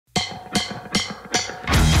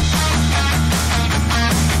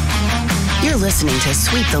You're listening to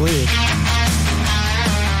Sweep the League.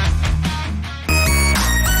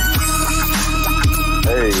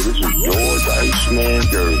 Hey, this is George Iceman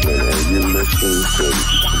Gervin, and you're listening to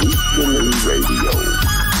Sweep the League Radio.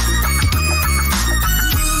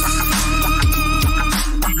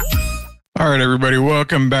 All right, everybody,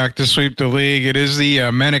 welcome back to Sweep the League. It is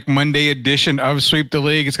the Manic Monday edition of Sweep the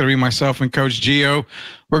League. It's going to be myself and Coach Gio.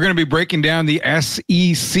 We're going to be breaking down the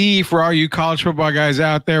SEC for all you college football guys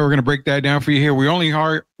out there. We're going to break that down for you here. We only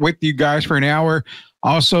are with you guys for an hour.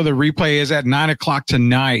 Also, the replay is at 9 o'clock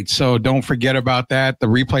tonight, so don't forget about that. The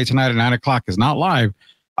replay tonight at 9 o'clock is not live.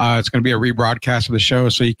 It's going to be a rebroadcast of the show,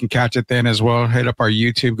 so you can catch it then as well. Hit up our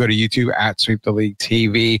YouTube. Go to YouTube at Sweep the League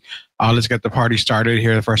TV. Let's get the party started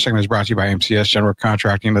here. The first segment is brought to you by MCS General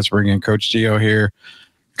Contracting. Let's bring in Coach Gio here.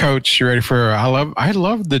 Coach, you ready for? I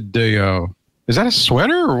love the is that a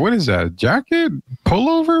sweater or what is that? A jacket?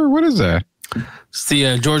 Pullover? What is that? It's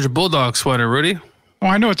the Georgia Bulldog sweater, Rudy. Oh,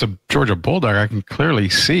 I know it's a Georgia Bulldog. I can clearly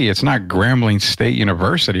see it's not Grambling State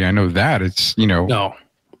University. I know that. It's, No,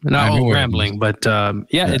 not Grambling, but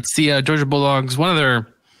it's the Georgia Bulldogs. One of their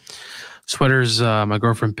sweaters my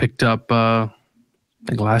girlfriend picked up, I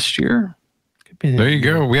think last year. There you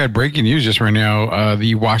go. We had breaking news just right now.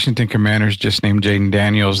 The Washington Commanders just named Jaden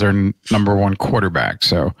Daniels their number one quarterback.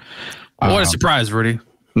 So, what a surprise, Rudy.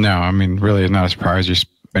 No, I mean, really, it's not a surprise. You're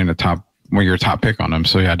spending you're a top pick on them.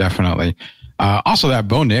 So, yeah, definitely. Also, that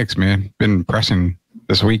Bo Nix, man, been impressing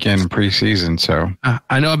this weekend in preseason. So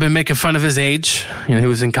I know I've been making fun of his age. He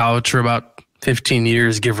was in college for about 15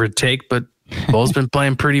 years, give or take, but Bo's been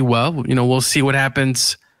playing pretty well. We'll see what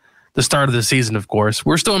happens the start of the season, of course.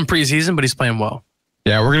 We're still in preseason, but he's playing well.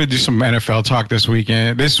 Yeah, we're going to do some NFL talk this week,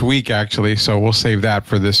 actually. So we'll save that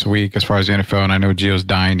for this week as far as the NFL. And I know Gio's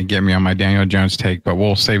dying to get me on my Daniel Jones take, but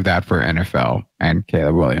we'll save that for NFL and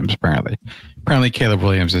Caleb Williams, apparently. Apparently, Caleb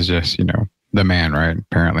Williams is just, the man, right?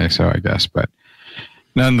 Apparently, so I guess. But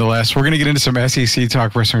nonetheless, we're going to get into some SEC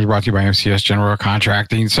talk. First thing is brought to you by MCS General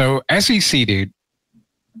Contracting. So SEC, dude,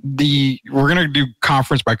 we're going to do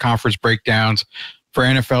conference by conference breakdowns. For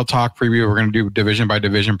NFL talk preview, we're going to do division by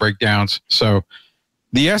division breakdowns. So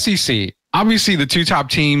the SEC, obviously the two top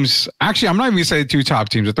teams, actually, I'm not even going to say the two top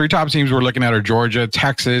teams. The three top teams we're looking at are Georgia,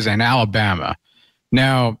 Texas, and Alabama.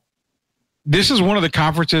 Now, this is one of the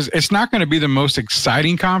conferences. It's not going to be the most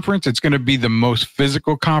exciting conference. It's going to be the most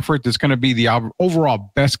physical conference. It's going to be the overall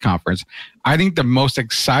best conference. I think the most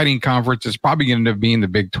exciting conference is probably going to end up being the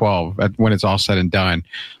Big 12 when it's all said and done.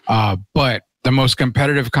 But the most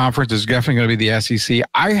competitive conference is definitely going to be the SEC.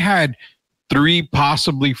 I had 3,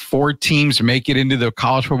 possibly 4 teams make it into the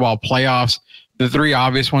college football playoffs. The 3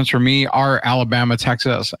 obvious ones for me are Alabama,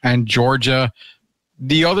 Texas, and Georgia.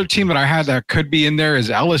 The other team that I had that could be in there is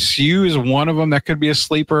LSU is one of them that could be a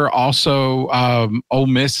sleeper. Also, Ole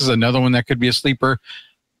Miss is another one that could be a sleeper.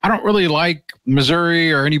 I don't really like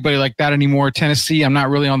Missouri or anybody like that anymore. Tennessee, I'm not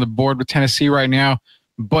really on the board with Tennessee right now.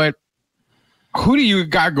 But who do you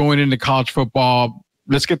got going into college football?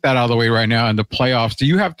 Let's get that out of the way right now in the playoffs. Do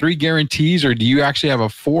you have 3 guarantees or do you actually have a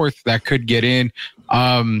 4th that could get in?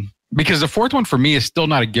 Because the 4th one for me is still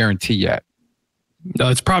not a guarantee yet. No,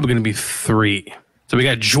 it's probably going to be 3. So we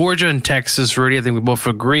got Georgia and Texas, Rudy. I think we both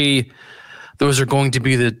agree those are going to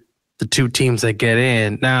be the 2 teams that get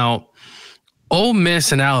in. Now, Ole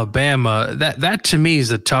Miss and Alabama, that to me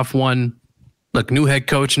is a tough one. Look, new head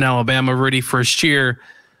coach in Alabama, Rudy, first year.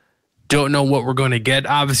 Don't know what we're going to get.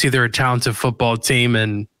 Obviously, they're a talented football team,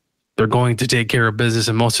 and they're going to take care of business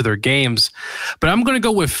in most of their games. But I'm going to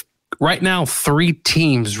go with, right now, 3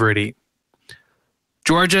 teams, Rudy.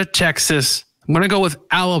 Georgia, Texas. I'm going to go with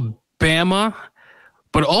Alabama.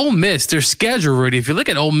 But Ole Miss, their schedule, Rudy, if you look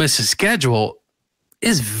at Ole Miss's schedule,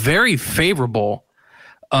 is very favorable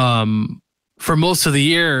for most of the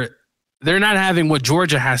year. They're not having what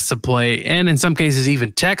Georgia has to play, and in some cases,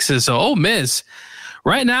 even Texas. So Ole Miss,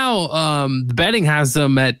 right now, the betting has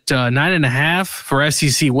them at 9.5 for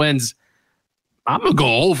SEC wins. I'm going to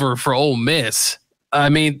go over for Ole Miss. I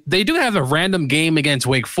mean, they do have a random game against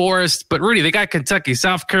Wake Forest, but Rudy, they got Kentucky,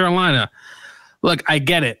 South Carolina. Look, I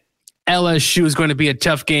get it. LSU is going to be a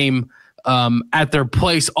tough game at their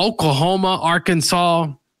place. Oklahoma,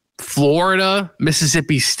 Arkansas, Florida,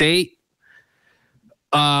 Mississippi State.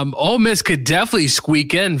 Ole Miss could definitely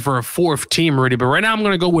squeak in for a 4th team, Rudy. But right now I'm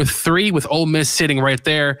going to go with 3 with Ole Miss sitting right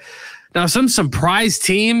there. Now, some surprise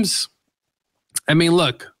teams. I mean,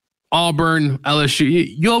 look, Auburn,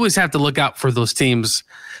 LSU, you always have to look out for those teams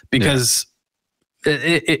because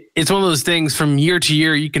it's one of those things from year to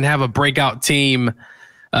year. You can have a breakout team.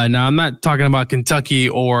 Now, I'm not talking about Kentucky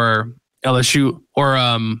or LSU or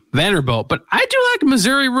Vanderbilt, but I do like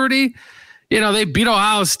Missouri, Rudy. They beat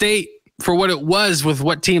Ohio State for what it was with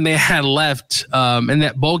what team they had left in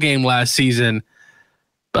that bowl game last season.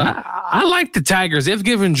 But I like the Tigers. They've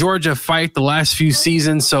given Georgia a fight the last few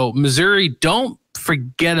seasons. So Missouri, don't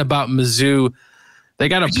forget about Mizzou. They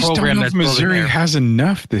got a program that's Missouri has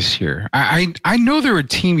enough this year. I know they're a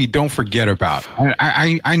team you don't forget about.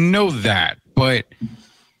 I know that, but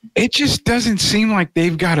it just doesn't seem like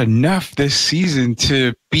they've got enough this season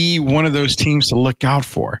to be one of those teams to look out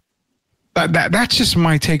for. That's just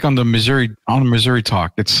my take on the Missouri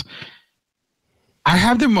talk. I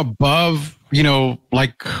have them above,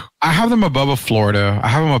 like I have them above a Florida. I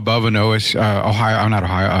have them above an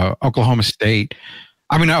Oklahoma State.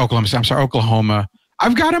 I mean, not Oklahoma State. I'm sorry, Oklahoma.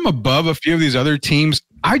 I've got them above a few of these other teams.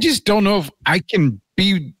 I just don't know if I can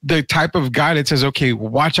be the type of guy that says, okay,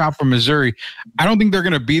 watch out for Missouri. I don't think they're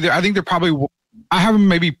going to be there. I think they're probably, I have them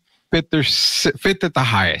maybe fifth at the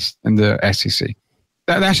highest in the SEC.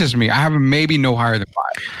 That's just me. I have them maybe no higher than 5.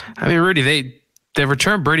 I mean, Rudy, they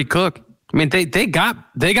returned Brady Cook. I mean, they got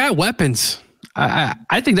weapons.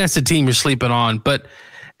 I think that's the team you're sleeping on.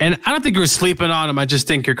 And I don't think you're sleeping on them. I just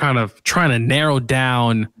think you're kind of trying to narrow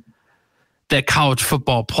down that college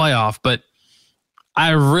football playoff. But I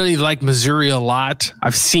really like Missouri a lot.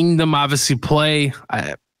 I've seen them obviously play.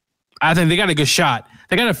 I think they got a good shot.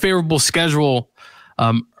 They got a favorable schedule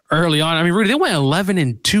early on. I mean, Rudy, they went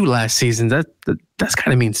 11-2 last season. That's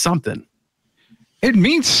kind of means something. It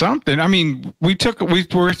means something. I mean, we're taking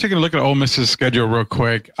a look at Ole Miss's schedule real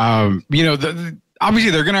quick.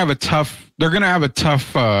 Obviously they're going to have a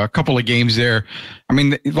tough couple of games there. I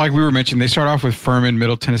mean, like we were mentioning, they start off with Furman,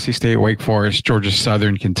 Middle Tennessee State, Wake Forest, Georgia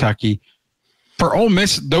Southern, Kentucky. For Ole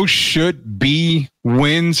Miss, those should be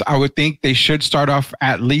wins. I would think they should start off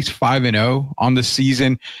at least 5-0 on the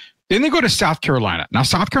season. Then they go to South Carolina. Now,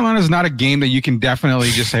 South Carolina is not a game that you can definitely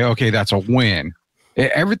just say, okay, that's a win.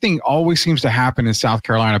 Everything always seems to happen in South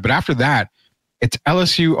Carolina. But after that, it's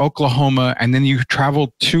LSU, Oklahoma, and then you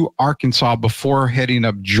travel to Arkansas before heading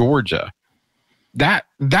up Georgia.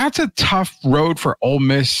 That's a tough road for Ole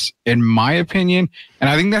Miss, in my opinion. And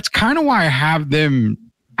I think that's kind of why I have them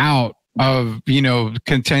out of,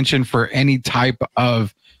 contention for any type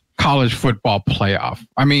of college football playoff.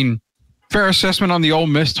 I mean, fair assessment on the Ole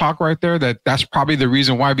Miss talk right there. That's probably the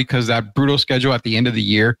reason why, because that brutal schedule at the end of the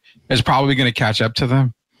year is probably going to catch up to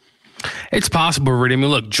them. It's possible, Rudy. I mean,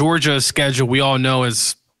 look, Georgia's schedule, we all know,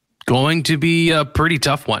 is going to be a pretty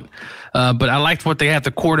tough one. But I liked what they had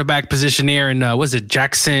the quarterback position there. And was it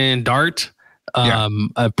Jackson Dart?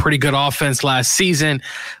 A pretty good offense last season.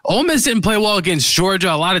 Ole Miss didn't play well against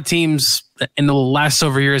Georgia. A lot of teams in the last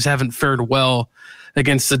several years haven't fared well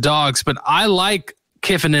against the Dogs. But I like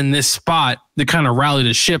Kiffin in this spot to kind of rally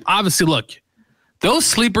the ship. Obviously, look, those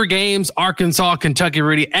sleeper games, Arkansas, Kentucky,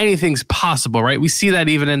 Rudy, anything's possible, right? We see that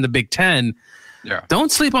even in the Big Ten. Yeah.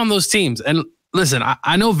 Don't sleep on those teams. And listen,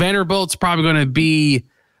 I know Vanderbilt's probably going to be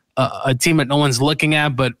a team that no one's looking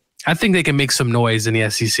at, but I think they can make some noise in the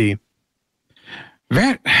SEC.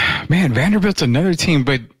 Vanderbilt's another team,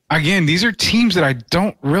 but again, these are teams that I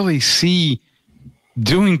don't really see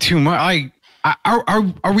doing too much. Like,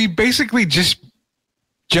 are we basically just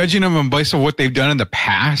judging them based on what they've done in the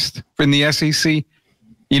past in the SEC?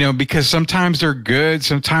 Because sometimes they're good,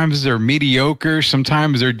 sometimes they're mediocre,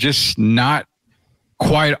 sometimes they're just not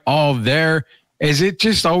quite all there. Is it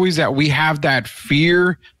just always that we have that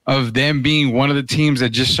fear of them being one of the teams that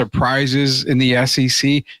just surprises in the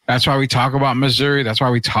SEC? That's why we talk about Missouri. That's why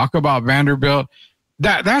we talk about Vanderbilt.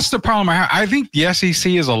 That's the problem I have. I think the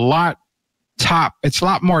SEC is a lot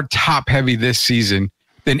more top heavy this season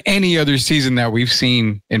than any other season that we've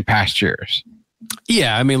seen in past years.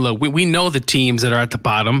 Yeah, I mean, look, we know the teams that are at the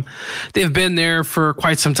bottom. They've been there for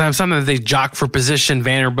quite some time. Sometimes they jock for position.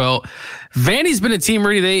 Vanderbilt. Vandy's been a team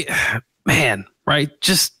really,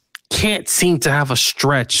 just can't seem to have a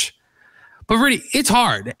stretch. But really, it's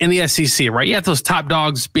hard in the SEC, right? You have those top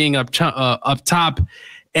dogs being up top,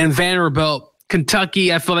 and Vanderbilt,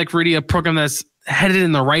 Kentucky, I feel like really a program that's headed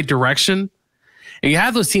in the right direction. And you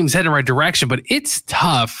have those teams heading in the right direction, but it's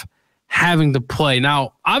tough having to play.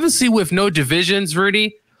 Now, obviously with no divisions,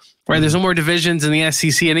 Rudy, right? There's no more divisions in the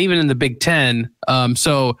SEC and even in the Big Ten.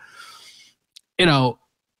 So,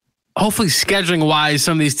 hopefully scheduling wise,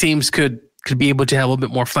 some of these teams could be able to have a little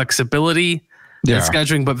bit more flexibility in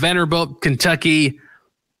scheduling. But Vanderbilt, Kentucky,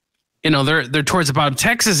 they're towards the bottom.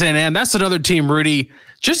 Texas A&M, that's another team, Rudy.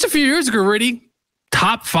 Just a few years ago, Rudy,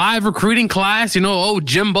 top 5 recruiting class.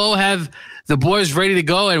 Jimbo have the boys ready to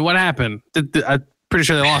go. And what happened? I'm pretty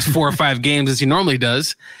sure they lost 4 or 5 games as he normally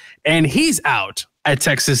does. And he's out at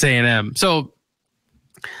Texas A&M. So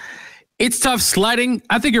it's tough sledding.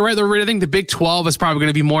 I think you're right, though, Rudy. I think the Big 12 is probably going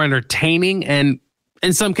to be more entertaining. And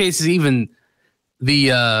in some cases, even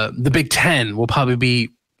the Big Ten will probably be,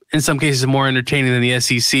 in some cases, more entertaining than the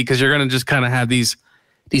SEC because you're going to just kind of have these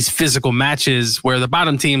physical matches where the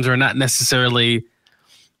bottom teams are not necessarily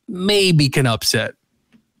maybe can upset.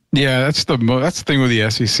 Yeah, that's the thing with the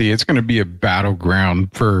SEC. It's going to be a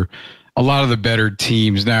battleground for a lot of the better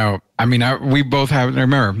teams. Now, I mean, we both have.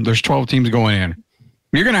 Remember, there's 12 teams going in.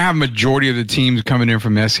 You're going to have majority of the teams coming in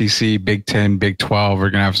from SEC, Big 10, Big 12. We're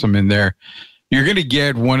going to have some in there. You're going to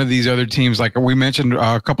get one of these other teams, like we mentioned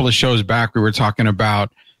a couple of shows back. We were talking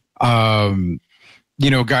about, got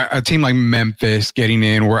a team like Memphis getting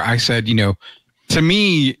in. Where I said, to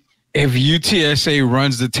me, if UTSA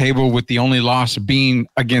runs the table with the only loss being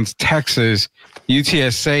against Texas,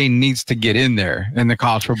 UTSA needs to get in there in the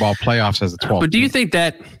college football playoffs as a 12. But do you think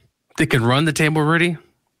that they can run the table, Rudy?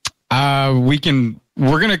 We can.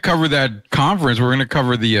 We're going to cover that conference. We're going to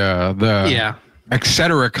cover the et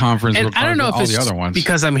cetera conference. And I don't know if it's the other ones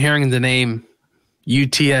because I'm hearing the name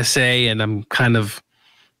UTSA and I'm kind of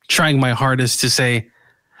trying my hardest to say,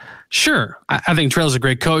 sure, I think Trail's a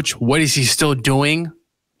great coach. What is he still doing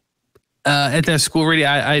at that school? Rudy,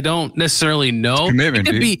 I don't necessarily know.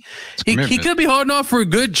 He could be holding off for a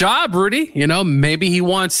good job, Rudy. Maybe he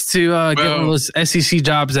wants to get one of those SEC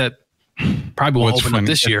jobs that probably won't open up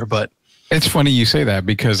this year. But it's funny you say that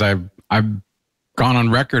because I've gone on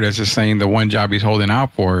record as just saying the one job he's holding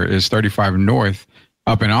out for is 35 North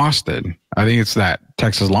up in Austin. I think it's that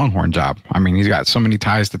Texas Longhorn job. I mean, he's got so many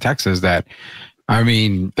ties to Texas that, I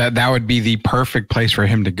mean, that would be the perfect place for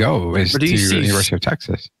him to go is to the University of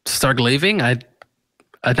Texas. Start leaving? Not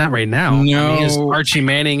right now. No. I mean, is Archie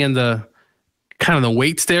Manning and the kind of the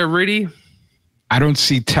weights there, Rudy? I don't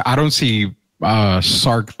see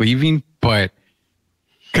Sark leaving, but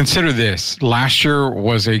consider this. Last year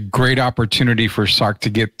was a great opportunity for Sark to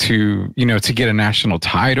get to get a national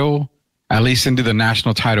title, at least into the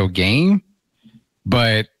national title game.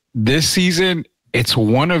 But this season, it's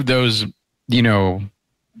one of those, you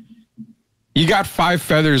got 5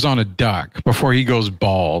 feathers on a duck before he goes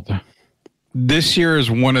bald. This year is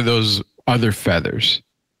one of those other feathers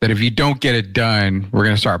that if you don't get it done, we're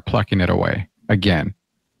going to start plucking it away again.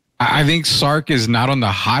 I think Sark is not on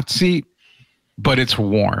the hot seat, but it's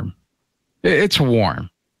warm. It's warm.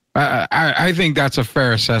 I think that's a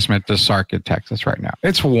fair assessment to Sark at Texas right now.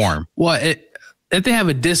 It's warm. Well, if they have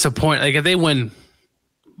a disappointment, like if they win,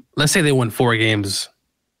 let's say they win 4 games,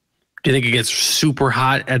 do you think it gets super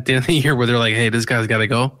hot at the end of the year where they're like, hey, this guy's got to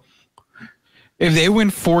go? If they win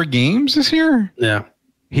 4 games this year, yeah,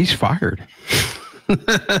 he's fired.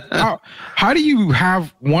 How do you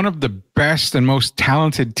have one of the best and most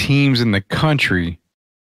talented teams in the country?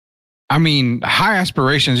 I mean, high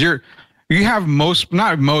aspirations. You have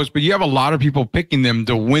not most, but you have a lot of people picking them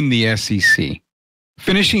to win the SEC,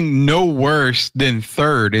 finishing no worse than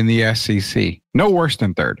 3rd in the SEC. No worse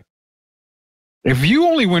than 3rd. If you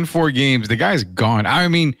only win 4 games, the guy's gone. I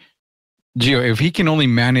mean, Gio, if he can only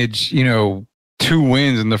manage, 2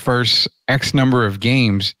 wins in the first X number of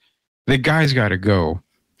games, the guy's got to go.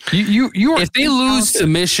 You are. If they lose to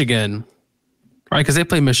Michigan, right? Because they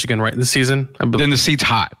play Michigan right this season. Then the seat's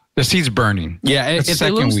hot. The seat's burning. Yeah, if they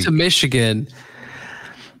lose to Michigan,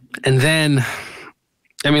 and then,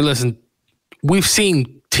 I mean, listen, we've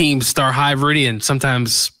seen teams start high, Rudy, and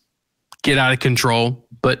sometimes get out of control.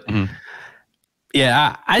 But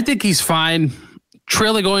yeah, I think he's fine.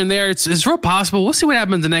 Trailer going there, it's real possible. We'll see what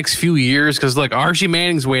happens the next few years because, look, Archie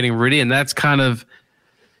Manning's waiting, Rudy, and that's kind of,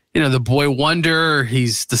 the boy wonder.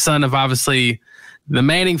 He's the son of, obviously, the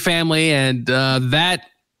Manning family, and that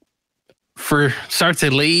starts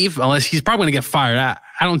to leave, unless he's probably going to get fired.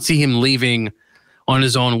 I don't see him leaving on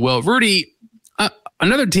his own will. Rudy,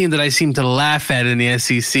 another team that I seem to laugh at in the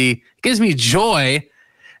SEC, gives me joy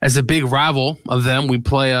as a big rival of them. We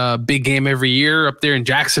play a big game every year up there in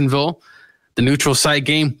Jacksonville, the neutral site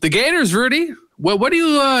game. The Gators, Rudy, what do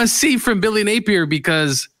you see from Billy Napier?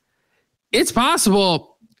 Because it's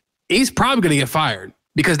possible he's probably going to get fired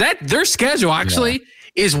because their schedule actually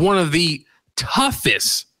is one of the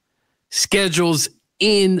toughest schedules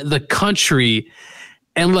in the country.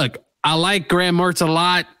 And look, I like Graham Mertz a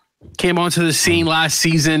lot. Came onto the scene last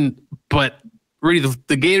season, but really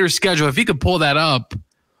the Gators schedule, if he could pull that up,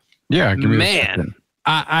 man,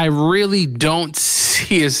 I really don't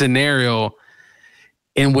see a scenario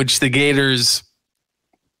in which the Gators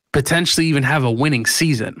potentially even have a winning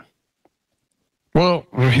season. Well,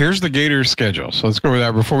 here's the Gators schedule. So let's go with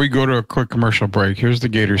that. Before we go to a quick commercial break, here's the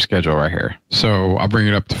Gators schedule right here. So I'll bring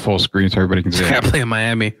it up to full screen so everybody can see it. I play in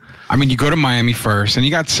Miami. I mean, you go to Miami first, and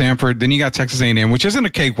you got Samford, then you got Texas A&M, which isn't a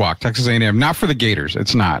cakewalk. Texas A&M, not for the Gators.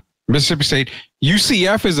 It's not. Mississippi State.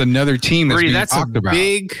 UCF is another team that's being talked about.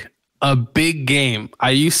 A big game. I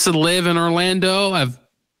used to live in Orlando. I've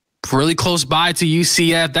really close by to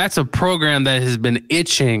UCF. That's a program that has been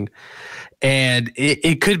itching, and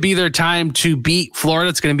it could be their time to beat Florida.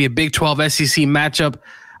 It's going to be a Big 12 SEC matchup.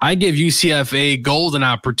 I give UCF a golden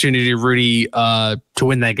opportunity, Rudy, to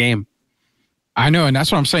win that game. I know, and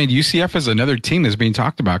that's what I'm saying. UCF is another team that's being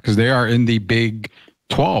talked about because they are in the Big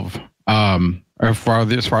 12 as far as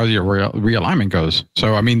the realignment goes.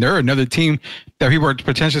 So, I mean, they're another team that people are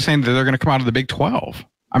potentially saying that they're going to come out of the Big 12.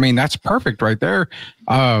 I mean, that's perfect right there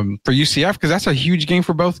for UCF because that's a huge game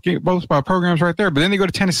for both programs right there. But then they go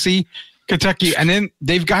to Tennessee, Kentucky, and then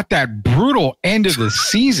they've got that brutal end of the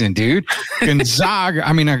season, dude.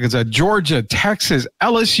 Gonzaga, Georgia, Texas,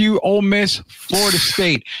 LSU, Ole Miss, Florida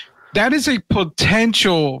State. That is a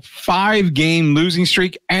potential 5-game losing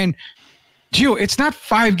streak. And Gio, it's not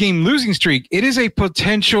 5-game losing streak. It is a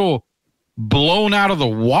potential blown out of the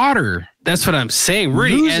water. That's what I'm saying,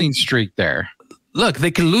 Rudy. Losing streak there. Look,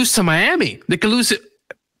 they can lose to Miami. They can lose it.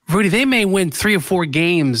 Rudy, they may win 3 or 4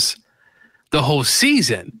 games the whole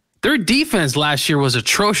season. Their defense last year was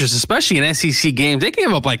atrocious, especially in SEC games. They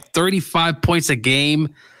gave up like 35 points a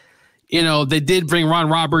game. You know, they did bring Ron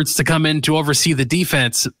Roberts to come in to oversee the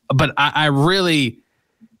defense. But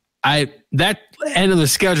that end of the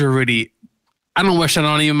schedule, Rudy, I don't wish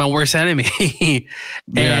on even my worst enemy.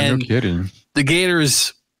 No kidding. The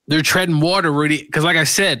Gators, they're treading water, Rudy, because like I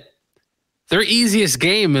said, their easiest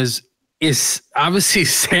game is obviously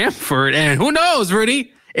Stanford. And who knows,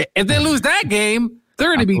 Rudy, if they lose that game,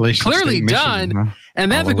 they're going to be clearly done. Huh?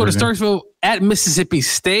 And they have to go to Starkville at Mississippi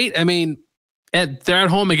State. I mean, they're at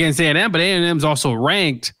home against A&M, but A&M's also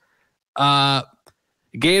ranked.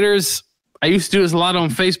 Gators, I used to do this a lot on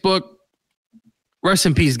Facebook. Rest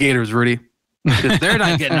in peace, Gators, Rudy. They're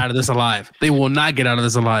not getting out of this alive. They will not get out of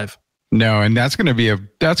this alive. No, and that's going to be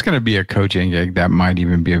a coaching gig that might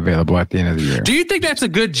even be available at the end of the year. Do you think that's a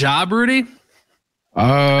good job, Rudy?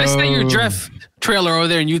 Let's say your draft trailer over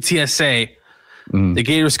there in UTSA. The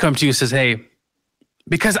Gators come to you and says, "Hey,"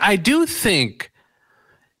 because I do think,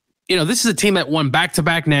 this is a team that won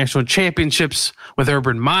back-to-back national championships with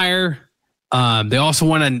Urban Meyer. They also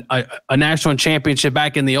won a national championship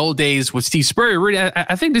back in the old days with Steve Spurrier. Rudy,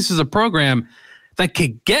 I think this is a program that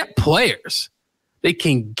could get players. They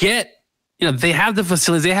can get, they have the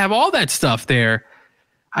facilities. They have all that stuff there.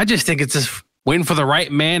 I just think it's just waiting for the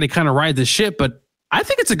right man to kind of ride the ship. But I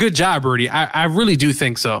think it's a good job, Rudy. I really do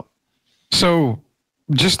think so. So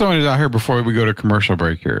just throwing it out here before we go to commercial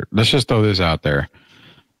break here. Let's just throw this out there.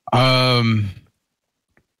 I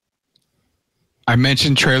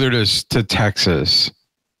mentioned trailer to Texas.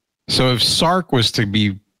 So if Sark was to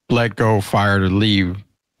be let go, fired, or leave,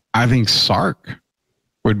 I think Sark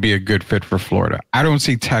would be a good fit for Florida. I don't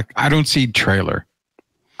see trailer.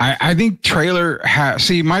 I think trailer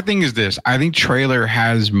my thing is this. I think trailer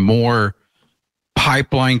has more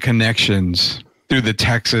pipeline connections through the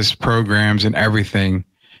Texas programs and everything.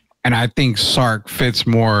 And I think Sark fits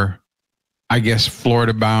more, I guess,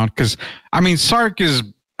 Florida bound. Because, Sark is,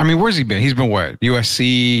 where's he been? He's been what?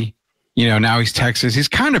 USC, now he's Texas. He's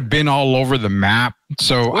kind of been all over the map.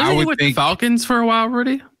 So I would think the Falcons for a while,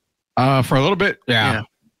 Rudy? For a little bit. Yeah.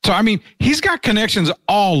 So, he's got connections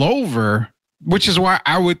all over, which is why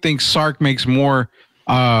I would think Sark makes more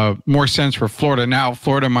sense for Florida. Now,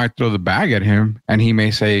 Florida might throw the bag at him and he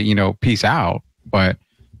may say, peace out. But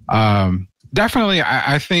definitely,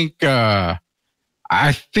 I think that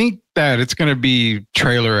it's going to be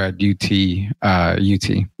trailer at UT. I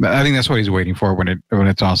think that's what he's waiting for when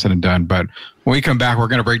it's all said and done. But when we come back, we're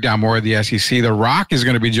going to break down more of the SEC. The Rock is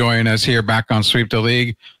going to be joining us here back on Sweep the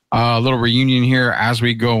League. A little reunion here as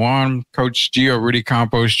we go on. Coach Gio, Rudy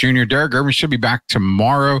Campos Jr., Derek Irvin should be back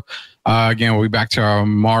tomorrow. Again, we'll be back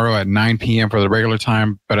tomorrow at 9 p.m. for the regular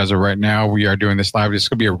time. But as of right now, we are doing this live. This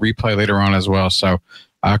could be a replay later on as well. So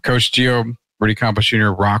Coach Gio, Rudy Campos Jr.,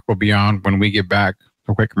 Rock will be on when we get back.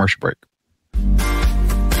 A quick commercial break.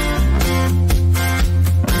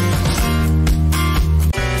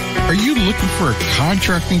 Are you looking for a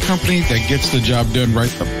contracting company that gets the job done right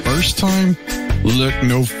the first time? Look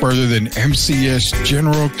no further than MCS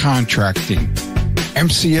General Contracting.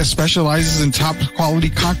 MCS specializes in top quality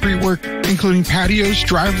concrete work, including patios,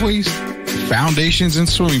 driveways, foundations, and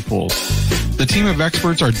swimming pools. The team of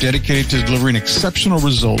experts are dedicated to delivering exceptional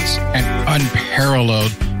results and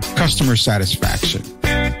unparalleled customer satisfaction.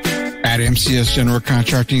 At MCS General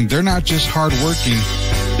Contracting, they're not just hardworking,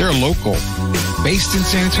 they're local. Based in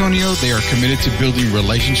San Antonio, they are committed to building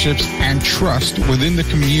relationships and trust within the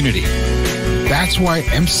community. That's why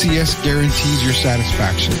MCS guarantees your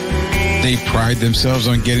satisfaction. They pride themselves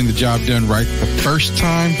on getting the job done right the first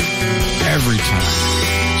time, every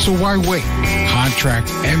time. So why wait? Contract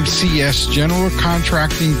MCS General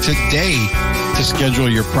Contracting today to schedule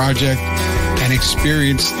your project and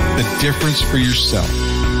experience the difference for yourself.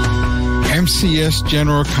 MCS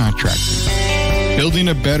General Contracting. Building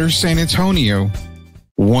a better San Antonio,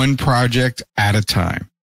 one project at a time.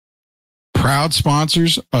 Proud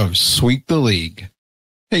sponsors of Sweep the League.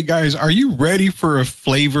 Hey guys, are you ready for a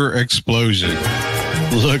flavor explosion?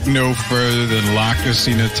 Look no further than La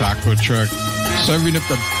Cocina Taco Truck, serving up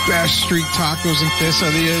the best street tacos and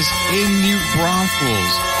quesadillas in New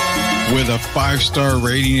Braunfels. With a 5-star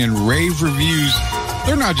rating and rave reviews,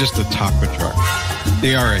 they're not just a taco truck.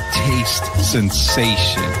 They are a taste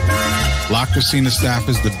sensation. La Cocina staff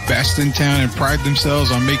is the best in town and pride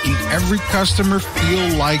themselves on making every customer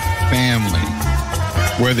feel like family.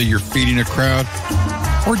 Whether you're feeding a crowd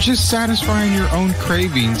or just satisfying your own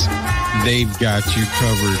cravings, they've got you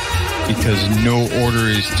covered because no order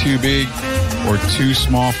is too big or too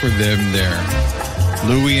small for them there.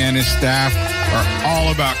 Louis and his staff are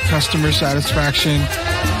all about customer satisfaction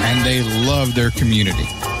and they love their community.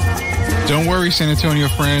 Don't worry, San Antonio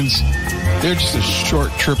friends. They're just a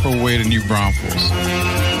short trip away to New Braunfels.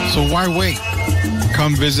 So why wait?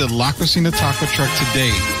 Come visit La Cocina Taco Truck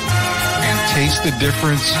today and taste the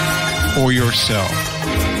difference for yourself.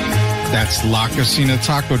 That's La Cocina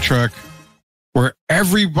Taco Truck, where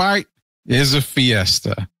every bite is a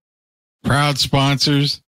fiesta. Proud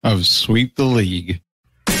sponsors of Sweep the League.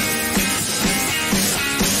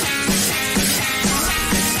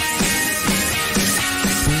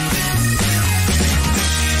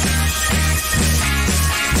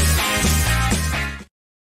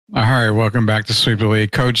 All right, welcome back to Sweep the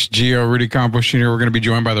League. Coach Gio, Rudy Campos Jr., we're going to be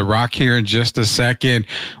joined by The Rock here in just a second.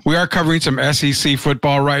 We are covering some SEC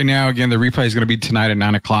football right now. Again, the replay is going to be tonight at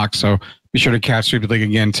 9 o'clock, so be sure to catch Sweep the League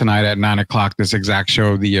again tonight at 9 o'clock. This exact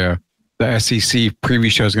show, the SEC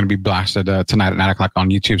preview show is going to be blasted tonight at 9 o'clock on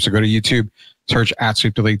YouTube. So go to YouTube, search at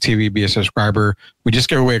Sweep the League TV, be a subscriber. We just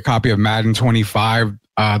gave away a copy of Madden 25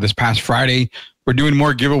 this past Friday. We're doing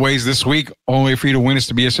more giveaways this week. Only for you to win is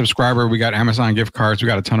to be a subscriber. We got Amazon gift cards. We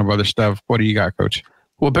got a ton of other stuff. What do you got, Coach?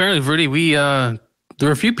 Well, apparently, Rudy, there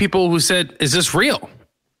were a few people who said, "Is this real?"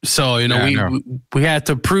 So we had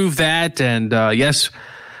to prove that, and yes,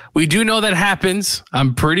 we do know that happens.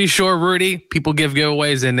 I'm pretty sure, Rudy, people give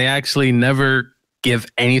giveaways and they actually never give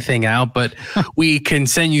anything out. But we can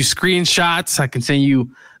send you screenshots. I can send you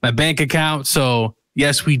my bank account. So.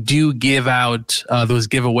 Yes, we do give out those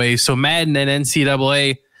giveaways. So Madden and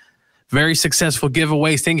NCAA, very successful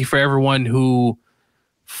giveaways. Thank you for everyone who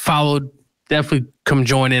followed. Definitely come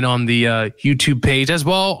join in on the YouTube page as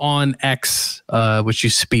well on X, which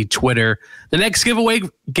used to be Twitter. The next giveaway,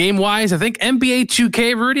 game-wise, I think NBA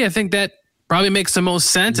 2K, Rudy. I think that probably makes the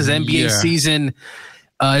most sense as NBA season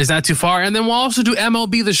is not too far. And then we'll also do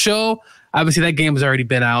MLB The Show. Obviously, that game has already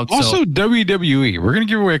been out. Also, WWE. We're going to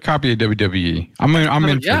give away a copy of WWE. I'm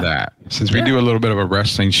in for that. Since we do a little bit of a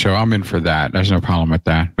wrestling show, I'm in for that. There's no problem with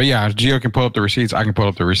that. But yeah, Gio can pull up the receipts. I can pull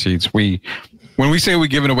up the receipts. When we say we're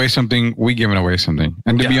giving away something, we giving away something.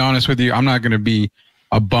 And to be honest with you, I'm not going to be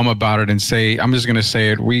a bum about it and say, I'm just going to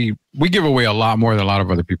say it. We give away a lot more than a lot of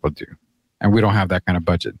other people do. And we don't have that kind of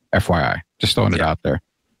budget. FYI. Just throwing it out there.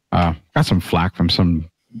 Got some flack from some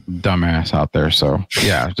dumbass out there. So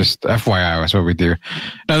yeah, just FYI, that's what we do.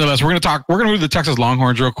 Nonetheless, we're going to move to the Texas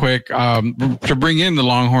Longhorns real quick. To bring in the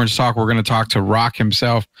Longhorns talk, we're going to talk to Rock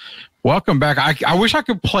himself. Welcome back. I wish I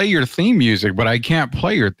could play your theme music, but I can't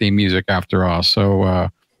play your theme music after all. So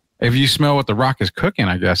if you smell what the Rock is cooking,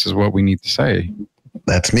 I guess is what we need to say.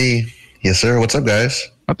 That's me. Yes, sir. What's up, guys?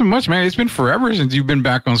 Nothing much, man. It's been forever since you've been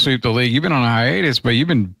back on Sweep the League. You've been on a hiatus, but you've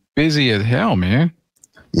been busy as hell, man.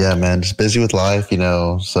 Yeah, man, just busy with life,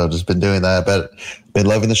 so just been doing that. But been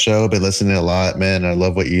loving the show, been listening a lot, man. I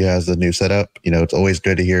love what you has the new setup. It's always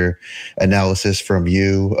good to hear analysis from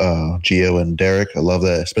you, Gio and Derek. I love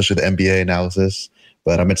that, especially the NBA analysis.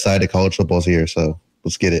 But I'm excited college football's here, so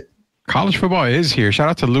let's get it. College football is here. Shout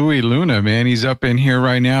out to Louis Luna, man. He's up in here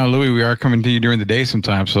right now. Louis, we are coming to you during the day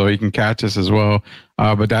sometimes, so you can catch us as well.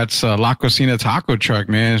 But that's La Cocina Taco Truck,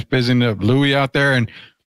 man. It's busy up Louis out there, and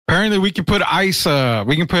apparently we can put ice.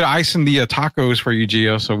 We can put ice in the tacos for you,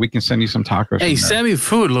 Gio, so we can send you some tacos. Hey, send me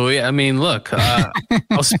food, Louis. I mean, look,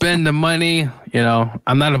 I'll spend the money.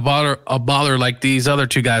 I'm not a baller like these other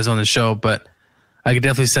two guys on the show, but I could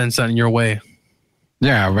definitely send something your way.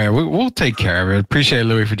 Yeah, man, we'll take care of it. Appreciate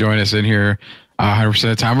Louis for joining us in here 100% of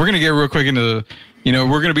the time. We're going to get real quick into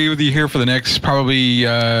we're going to be with you here for the next probably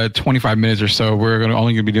 25 minutes or so. We're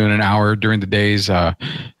only going to be doing an hour during the days for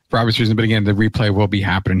obvious reasons. But again, the replay will be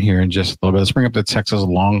happening here in just a little bit. Let's bring up the Texas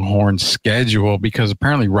Longhorn schedule because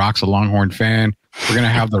apparently Rock's a Longhorn fan. We're going to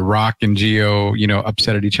have the Rock and Gio,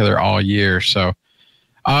 upset at each other all year. So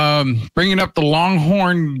bringing up the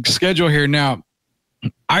Longhorn schedule here now.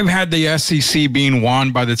 I've had the SEC being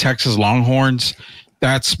won by the Texas Longhorns.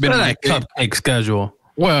 That's been a cupcake schedule.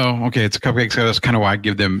 Well, okay, it's a cupcake schedule. That's kind of why I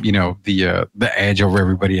give them, the edge over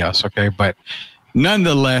everybody else. Okay, but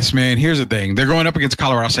nonetheless, man, here's the thing: they're going up against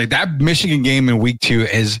Colorado State. That Michigan game in week 2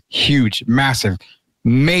 is huge, massive,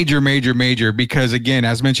 major. Because again,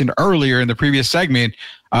 as mentioned earlier in the previous segment,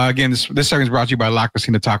 again, this segment is brought to you by La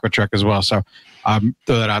Cocina Taco Truck as well. So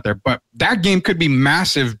throw that out there. But that game could be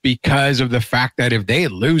massive because of the fact that if they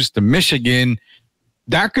lose to Michigan,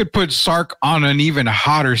 that could put Sark on an even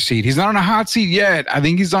hotter seat. He's not on a hot seat yet. I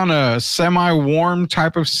think he's on a semi-warm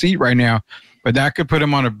type of seat right now. But that could put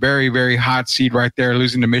him on a very, very hot seat right there,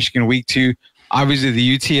 losing to Michigan week 2. Obviously,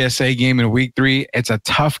 the UTSA game in week 3, it's a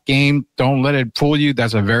tough game. Don't let it fool you.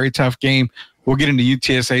 That's a very tough game. We'll get into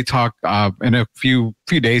UTSA talk in a few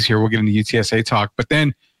days here. We'll get into UTSA talk. But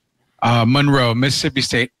then Monroe, Mississippi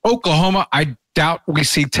State, Oklahoma. I doubt we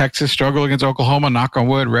see Texas struggle against Oklahoma. Knock on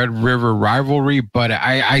wood, Red River rivalry. But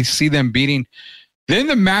I see them beating. Then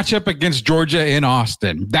the matchup against Georgia in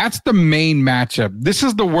Austin. That's the main matchup. This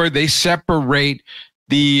is the where they separate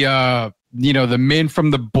the the men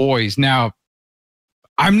from the boys. Now,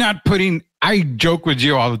 I joke with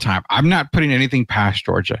Gio all the time. I'm not putting anything past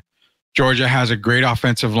Georgia. Georgia has a great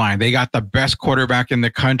offensive line. They got the best quarterback in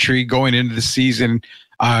the country going into the season,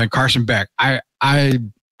 Carson Beck. I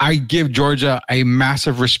give Georgia a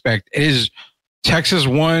massive respect. It is Texas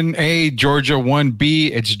 1A, Georgia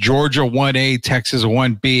 1B. It's Georgia 1A, Texas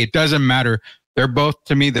 1B. It doesn't matter. They're both,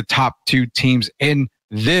 to me, the top 2 teams in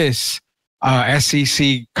this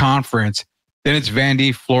SEC conference. Then it's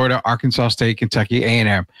Vandy, Florida, Arkansas State, Kentucky,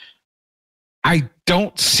 A&M. I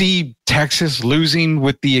don't see Texas losing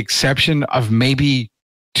with the exception of maybe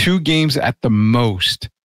 2 games at the most.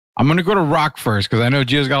 I'm going to go to Rock first because I know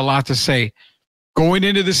Gio's got a lot to say. Going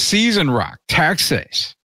into the season, Rock,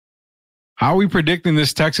 Texas. How are we predicting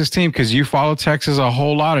this Texas team? Because you follow Texas a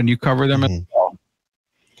whole lot and you cover them as well.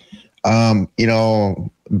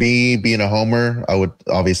 Being a homer, I would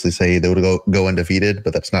obviously say they would go undefeated,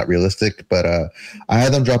 but that's not realistic. But I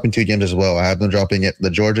had them dropping 2 games as well. I have them dropping the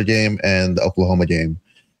Georgia game and the Oklahoma game.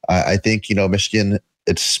 I think, Michigan,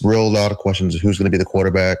 it's real a lot of questions. Who's going to be the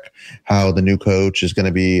quarterback, how the new coach is going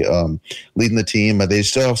to be leading the team. They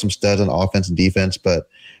still have some studs on offense and defense, but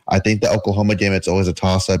I think the Oklahoma game, it's always a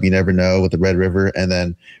toss-up. You never know with the Red River. And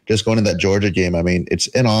then just going to that Georgia game, I mean, it's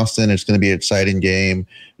in Austin. It's going to be an exciting game.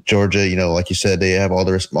 Georgia, like you said, they have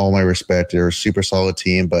all my respect. They're a super solid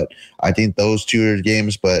team, but I think those 2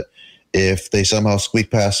 games, but if they somehow squeak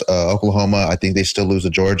past Oklahoma, I think they still lose to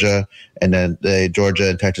Georgia, and then Georgia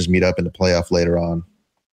and Texas meet up in the playoff later on.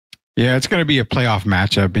 Yeah, it's going to be a playoff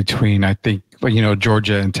matchup between, I think,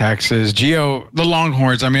 Georgia and Texas. Gio, the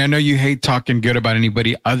Longhorns. I mean, I know you hate talking good about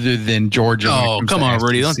anybody other than Georgia. Oh, come on,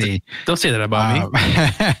 Rudy. Don't say that about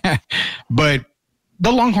me. But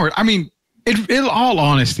the Longhorns, I mean, in all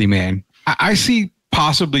honesty, man, I see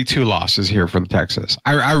possibly 2 losses here for the Texas.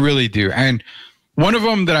 I really do. And one of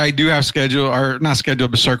them that I do have scheduled, or not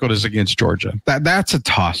scheduled, but circled, is against Georgia. That's a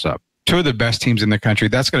toss-up. 2 of the best teams in the country.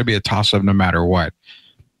 That's going to be a toss-up no matter what.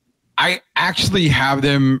 I actually have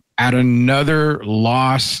them at another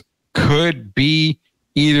loss. Could be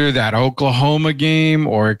either that Oklahoma game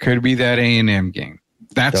or it could be that A&M game.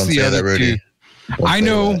 That's the other 2. I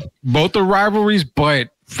know both the rivalries, but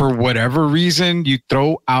for whatever reason, you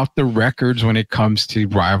throw out the records when it comes to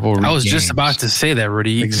rivalry. I was just about to say that,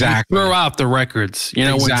 Rudy. Exactly. You throw out the records.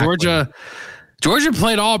 When Georgia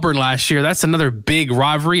played Auburn last year, that's another big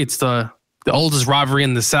rivalry. It's the oldest rivalry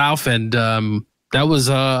in the South, and that was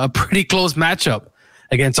a pretty close matchup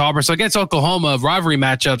against Auburn. So against Oklahoma, rivalry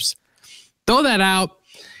matchups, throw that out.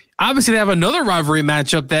 Obviously, they have another rivalry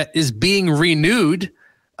matchup that is being renewed.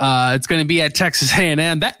 It's going to be at Texas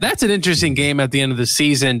A&M. That's an interesting game at the end of the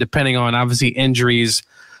season, depending on, obviously, injuries.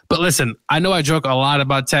 But listen, I know I joke a lot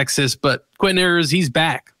about Texas, but Quentin Ewers, he's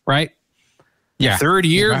back, right? Yeah. 3rd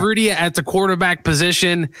year, Rudy, at the quarterback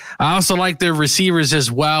position. I also like their receivers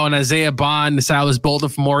as well. And Isaiah Bond, Silas Bolden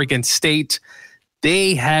from Oregon State.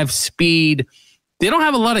 They have speed. They don't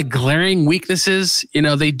have a lot of glaring weaknesses.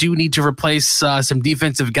 They do need to replace some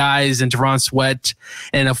defensive guys in Teron Sweat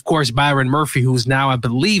and, of course, Byron Murphy, who's now, I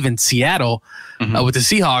believe, in Seattle with the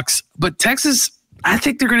Seahawks. But Texas, I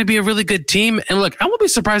think they're going to be a really good team. And look, I won't be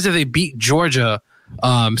surprised if they beat Georgia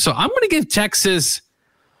So I'm going to give Texas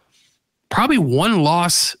probably one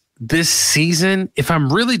loss this season. If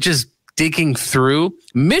I'm really just digging through,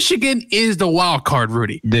 Michigan is the wild card,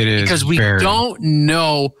 Rudy. It is, because we don't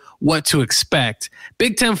know what to expect.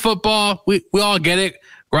 Big Ten football, we all get it.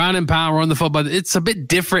 Ground and pound, run the football. It's a bit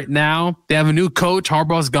different now. They have a new coach.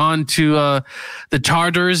 Harbaugh's gone to the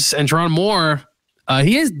Chargers, and Teron Moore,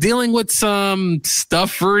 he is dealing with some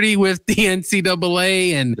stuff, Rudy, with the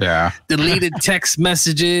NCAA and deleted text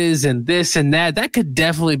messages and this and that. That could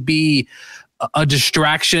definitely be a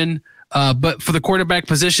distraction. But for the quarterback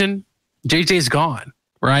position, JJ's gone,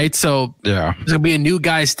 right? So there's going to be a new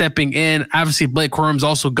guy stepping in. Obviously, Blake Corum's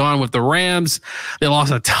also gone with the Rams. They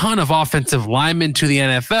lost a ton of offensive linemen to the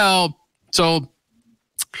NFL. So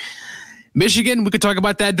Michigan, we could talk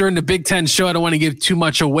about that during the Big Ten show. I don't want to give too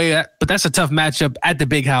much away, but that's a tough matchup at the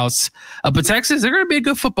Big House. But Texas, they're going to be a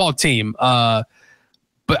good football team. But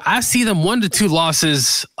I see them 1 to 2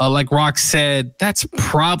 losses. Like Rock said, that's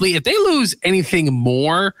probably, if they lose anything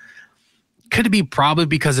more, could it be probably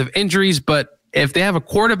because of injuries? But if they have a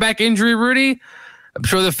quarterback injury, Rudy, I'm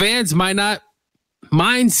sure the fans might not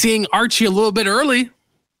mind seeing Archie a little bit early.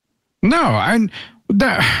 No,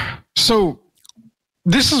 so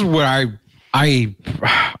this is what I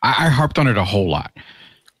harped on it a whole lot.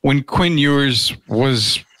 When Quinn Ewers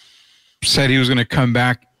said he was going to come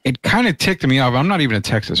back, it kind of ticked me off. I'm not even a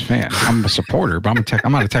Texas fan. I'm a supporter, but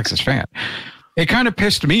I'm not a Texas fan. It kind of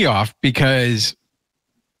pissed me off because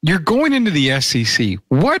you're going into the SEC.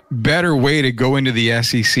 What better way to go into the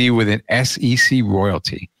SEC with an SEC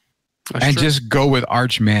royalty? That's true. Just go with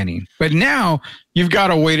Arch Manning. But now you've got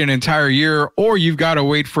to wait an entire year, or you've got to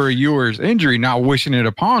wait for a Ewers injury, not wishing it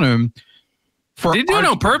upon him. Did he do it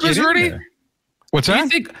on purpose, Rudy? What's that? Do you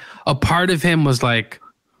think a part of him was like,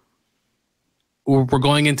 we're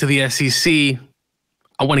going into the SEC,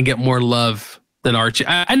 I want to get more love than Archie?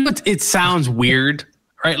 I know it sounds weird,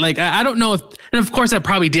 right? Like, I don't know if, and of course that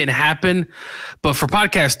probably didn't happen, but for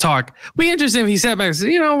podcast talk, we interested him. He sat back and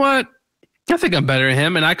said, you know what? I think I'm better than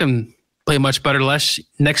him, and I can play much better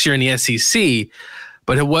next year in the SEC.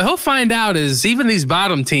 But what he'll find out is even these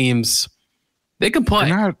bottom teams, they can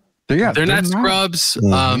play. They're not scrubs.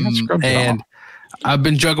 And I've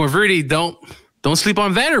been joking with Rudy. Don't sleep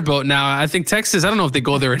on Vanderbilt. Now, I think Texas, I don't know if they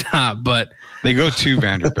go there or not, but they go to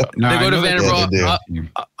Vanderbilt. No, they go to Vanderbilt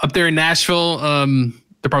up there in Nashville.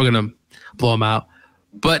 They're probably going to blow them out.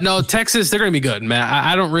 But no, Texas, they're going to be good, man.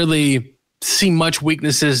 I don't really see much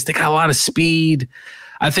weaknesses. They got a lot of speed.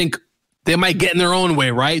 I think they might get in their own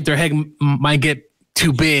way, right? Their head might get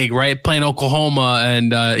too big, right? Playing Oklahoma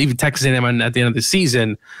and even Texas A&M at the end of the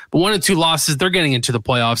season. But 1 or 2 losses, they're getting into the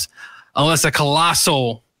playoffs unless a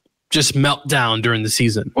colossal just meltdown during the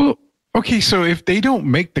season. Well, okay, so if they don't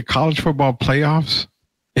make the college football playoffs,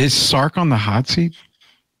 is Sark on the hot seat?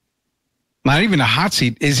 Not even a hot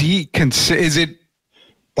seat. Is it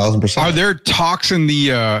 1,000%? Are there talks in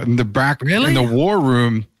the back in the war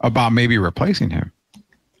room about maybe replacing him?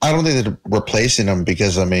 I don't think they're replacing him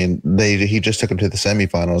because he just took him to the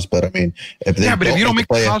semifinals. But I mean, if you don't make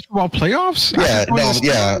the college football playoffs,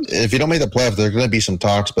 if you don't make the playoffs, there's going to be some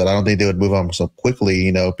talks. But I don't think they would move on so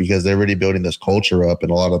quickly, because they're already building this culture up, and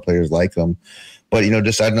a lot of players like them. But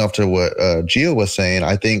just adding off to what Gio was saying,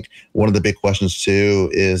 I think one of the big questions too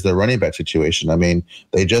is the running back situation. I mean,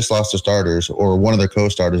 they just lost their starters, or one of their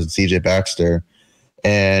co-starters, C.J. Baxter,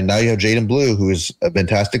 and now you have Jaden Blue, who is a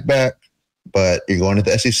fantastic back. But you're going to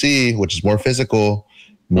the SEC, which is more physical,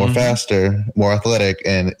 more faster, more athletic,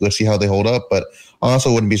 and let's see how they hold up. But I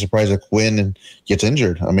also wouldn't be surprised if Quinn gets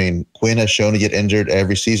injured. I mean, Quinn has shown to get injured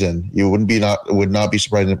every season. You would not be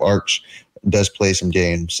surprised if Arch does play some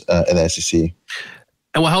games in the SEC.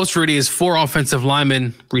 And what helps Rudy is 4 offensive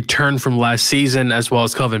linemen returned from last season, as well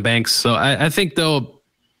as Kelvin Banks. So I think, though,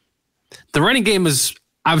 the running game is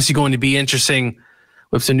obviously going to be interesting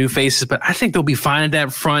with some new faces, but I think they'll be fine at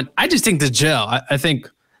that front. I just think the gel. I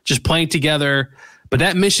think just playing together. But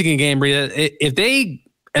that Michigan game, if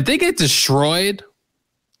they get destroyed,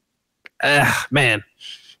 man,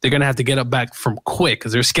 they're gonna have to get up back from quick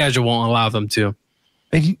because their schedule won't allow them to.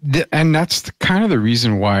 And that's kind of the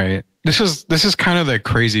reason why this is kind of the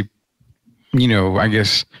crazy, I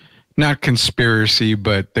guess not conspiracy,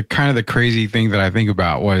 but the kind of the crazy thing that I think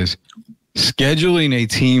about was scheduling a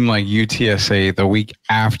team like UTSA the week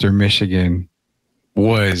after Michigan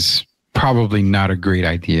was probably not a great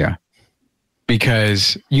idea,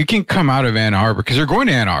 because you can come out of Ann Arbor, because you're going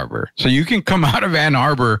to Ann Arbor. So you can come out of Ann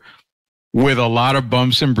Arbor with a lot of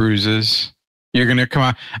bumps and bruises. You're going to come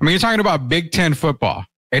out. I mean, you're talking about Big Ten football.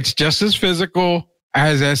 It's just as physical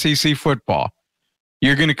as SEC football.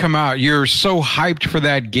 You're going to come out. You're so hyped for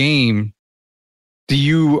that game do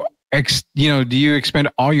you expend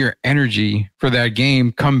all your energy for that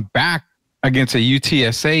game, come back against a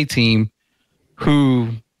UTSA team who,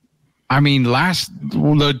 I mean,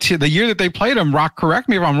 the year that they played them, Rock, correct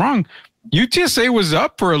me if I'm wrong, UTSA was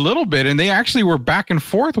up for a little bit and they actually were back and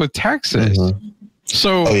forth with Texas. Mm-hmm.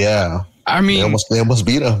 So, I mean, they almost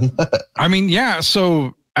beat them. I mean, yeah.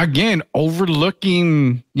 So again,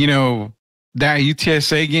 overlooking, that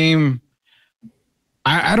UTSA game,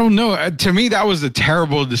 I don't know. To me, that was a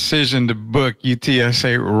terrible decision to book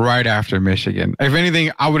UTSA right after Michigan. If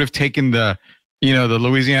anything, I would have taken the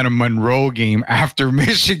Louisiana Monroe game after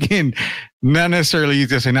Michigan, not necessarily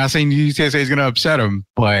UTSA. Not saying UTSA is going to upset them,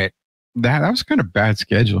 but that was kind of bad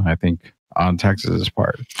scheduling, I think, on Texas's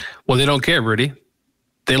part. Well, they don't care, Rudy.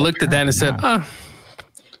 They looked at that and said,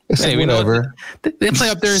 hey, whatever. They play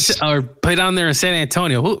up there or play down there in San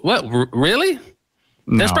Antonio. What? Really?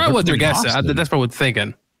 That's probably what they're guessing. That's probably what they're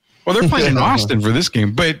thinking. Well, they're playing in Austin for this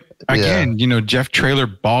game. But again, Jeff Traylor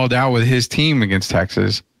balled out with his team against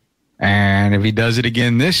Texas. And if he does it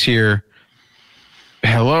again this year,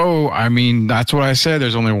 hello. I mean, that's what I said.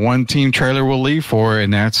 There's only one team Traylor will leave for,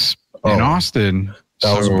 and that's in Austin.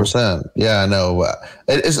 1,000%. Yeah, no,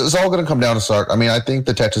 it's all going to come down to Sark. I mean, I think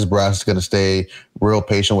the Texas brass is going to stay real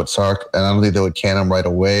patient with Sark, and I don't think they would can him right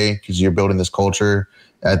away because you're building this culture.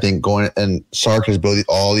 I think Sark is building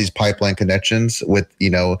all these pipeline connections with,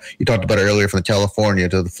 you talked about it earlier, from the California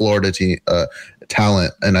to the Florida team,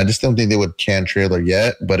 talent. And I just don't think they would can Traylor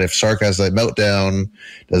yet. But if Sark has a meltdown,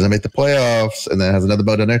 doesn't make the playoffs, and then has another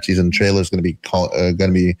meltdown next season, Traylor's going to be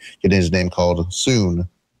getting his name called soon.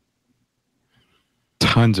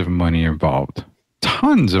 Tons of money involved.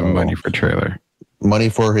 Tons of money for Traylor. Money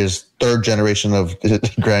for his third generation of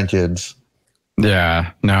grandkids.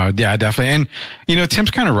 Yeah, no, yeah, definitely. And, Tim's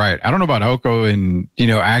kind of right. I don't know about Oko and,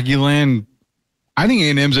 Aguilan. I think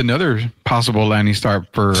A&M's another possible landing start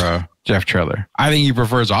for Jeff Traylor. I think he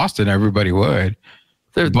prefers Austin. Everybody would.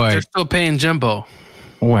 They're still paying Jimbo.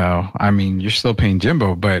 Well, I mean, you're still paying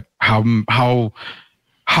Jimbo, but how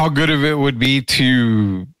good of it would be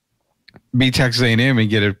to be Texas A&M and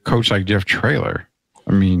get a coach like Jeff Traylor?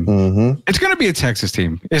 I mean, It's going to be a Texas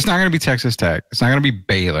team. It's not going to be Texas Tech. It's not going to be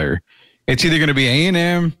Baylor. It's either going to be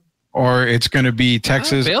A&M or it's going to be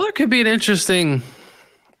Texas. Baylor could be an interesting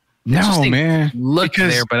man. Look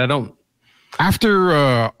there, but I don't. After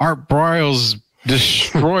Art Briles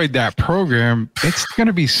destroyed that program, it's going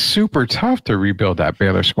to be super tough to rebuild that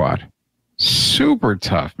Baylor squad. Super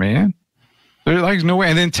tough, man. There's like no way.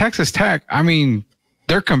 And then Texas Tech, I mean,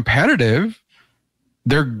 they're competitive.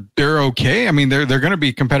 They're okay. I mean, they're going to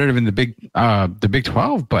be competitive in the Big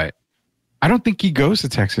 12, but I don't think he goes to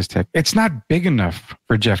Texas Tech. It's not big enough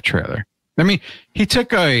for Jeff Traylor. I mean, he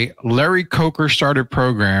took a Larry Coker started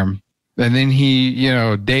program, and then he,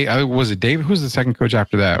 was it David? Who's the second coach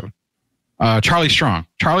after that? Charlie Strong.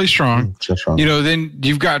 Then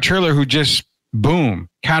you've got Traylor who just, boom,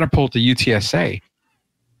 catapult to UTSA.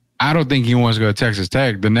 I don't think he wants to go to Texas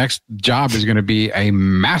Tech. The next job is going to be a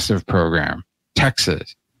massive program,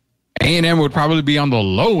 Texas. A&M would probably be on the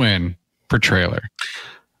low end for Traylor.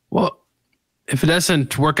 Well, if it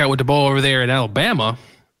doesn't work out with the ball over there in Alabama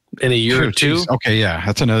in a year or two. Okay, yeah,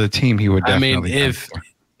 that's another team he would definitely. I mean,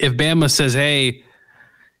 if Bama says, hey,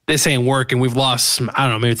 this ain't working, we've lost, I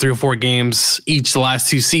don't know, maybe 3 or 4 games each the last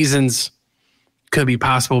 2 seasons, could be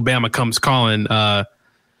possible Bama comes calling. Don't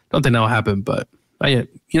think that'll happen, but you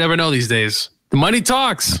never know these days. The money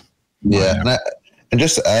talks. Yeah, and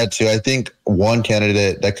just to add to, I think one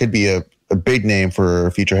candidate that could be a big name for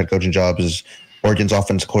a future head coaching job is Oregon's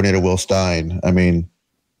offensive coordinator, Will Stein. I mean,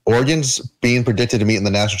 Oregon's being predicted to meet in the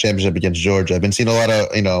national championship against Georgia. I've been seeing a lot of,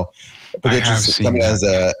 predictions coming as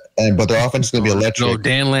but their offense is going to be electric. No,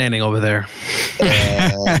 Dan Lanning over there.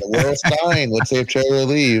 Will Stein, let's say if Traylor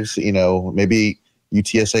leaves, maybe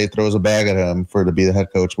UTSA throws a bag at him to be the head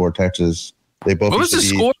coach for Texas. They both. What was the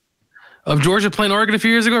score of Georgia playing Oregon a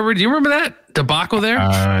few years ago? Do you remember that debacle there?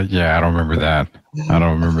 Yeah, I don't remember that. I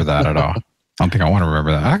don't remember that at all. I don't think I want to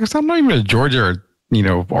remember that. I guess I'm not even a Georgia or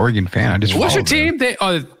Oregon fan. I just what's your team? They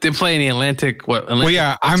play in the Atlantic. Well,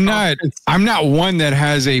 yeah, I'm not one that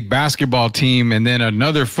has a basketball team and then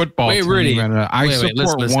another football team. Rudy, I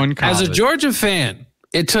support listen. one college. As a Georgia fan,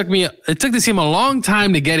 it took this team a long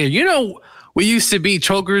time to get here. We used to be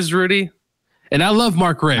chokers, Rudy, and I love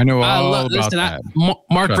Mark Richt. I know all about that.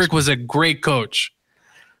 Mark Richt was a great coach,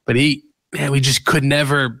 but we just could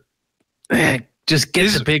never just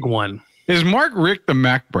get the big one. Is Mark Richt the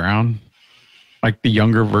Mac Brown? Like the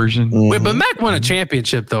younger version? Wait, but Mac won a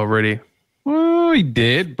championship though, Rudy. Well, he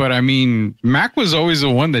did, but I mean, Mac was always the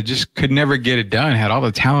one that just could never get it done, had all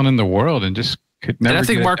the talent in the world and just could never. And I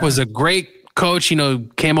think Mark was a great coach,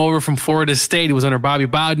 came over from Florida State. He was under Bobby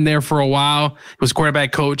Bowden there for a while. He was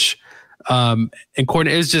quarterback coach. And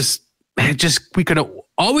coordinator, it was just we could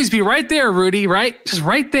always be right there, Rudy, right? Just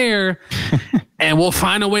right there. And we'll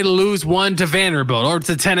find a way to lose one to Vanderbilt or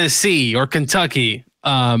to Tennessee or Kentucky.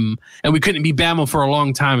 And we couldn't be Bama for a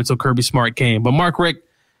long time until Kirby Smart came. But Mark Richt,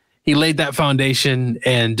 he laid that foundation,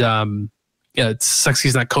 and it sucks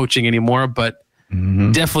he's not coaching anymore, but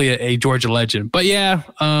definitely a Georgia legend. But I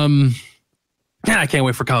can't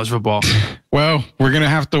wait for college football. Well, we're going to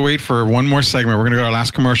have to wait for one more segment. We're going to go to our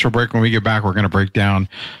last commercial break. When we get back, we're going to break down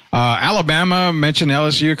Alabama, mention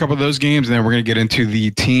LSU, a couple of those games, and then we're going to get into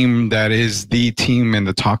the team that is the team and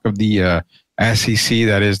the talk of the SEC,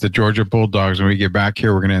 that is the Georgia Bulldogs. When we get back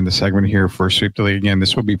here, we're going to end the segment here for Sweep the League. Again,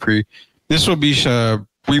 this will be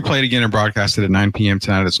replayed again and broadcasted at 9 p.m.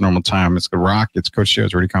 tonight at its normal time. It's The Rock. It's Coach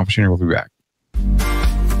Joe's already accomplishing. We'll be back.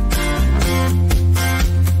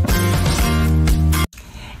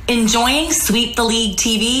 Enjoying Sweep the League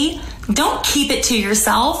TV? Don't keep it to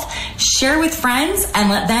yourself. Share with friends and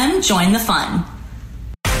let them join the fun.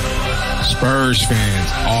 Spurs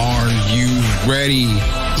fans, are you ready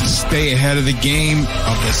to stay ahead of the game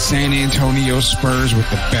of the San Antonio Spurs with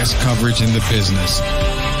the best coverage in the business?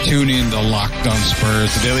 Tune in to Locked On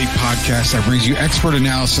Spurs, the daily podcast that brings you expert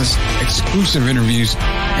analysis, exclusive interviews,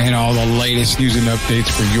 and all the latest news and updates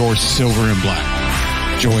for your silver and black.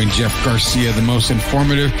 Join Jeff Garcia, the most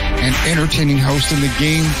informative and entertaining host in the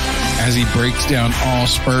game, as he breaks down all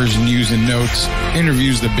Spurs news and notes,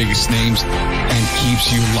 interviews the biggest names, and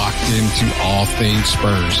keeps you locked into all things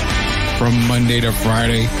Spurs. From Monday to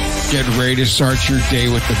Friday, get ready to start your day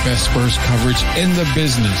with the best Spurs coverage in the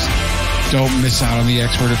business. Don't miss out on the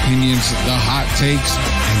expert opinions, the hot takes,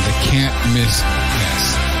 and the can't miss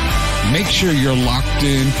guests. Make sure you're locked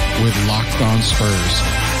in with Locked On Spurs.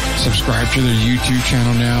 Subscribe to their YouTube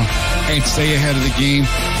channel now and stay ahead of the game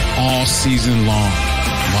all season long.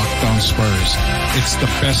 Locked On Spurs. It's the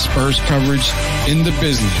best Spurs coverage in the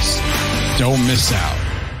business. Don't miss out.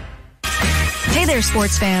 Hey there,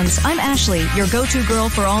 sports fans. I'm Ashley, your go-to girl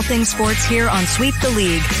for all things sports here on Sweep the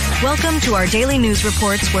League. Welcome to our daily news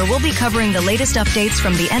reports, where we'll be covering the latest updates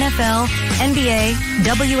from the NFL, NBA,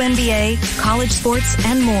 WNBA, college sports,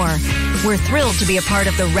 and more. We're thrilled to be a part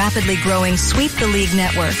of the rapidly growing Sweep the League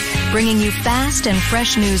network, bringing you fast and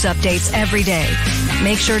fresh news updates every day.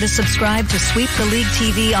 Make sure to subscribe to Sweep the League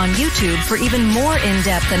TV on YouTube for even more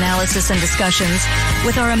in-depth analysis and discussions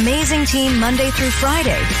with our amazing team Monday through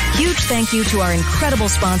Friday. Huge thank you to our incredible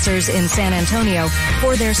sponsors in San Antonio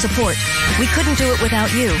for their support. We couldn't do it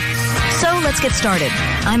without you. So let's get started.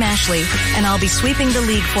 I'm Ashley, and I'll be sweeping the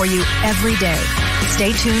league for you every day.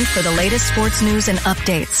 Stay tuned for the latest sports news and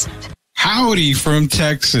updates. Howdy from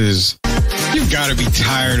Texas. You've got to be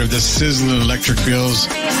tired of the sizzling electric bills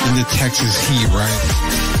and the Texas heat, right?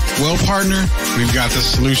 Well, partner, we've got the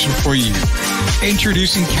solution for you.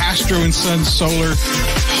 Introducing Castro & Son Solar,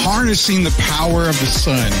 harnessing the power of the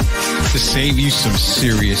sun to save you some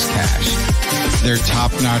serious cash. Their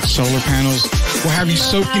top-notch solar panels will have you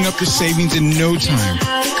soaking up the savings in no time.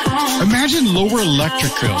 Imagine lower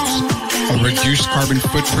electric bills, a reduced carbon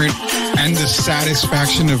footprint, and the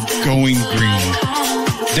satisfaction of going green.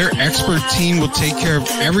 Their expert team will take care of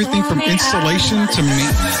everything from installation to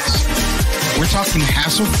maintenance. We're talking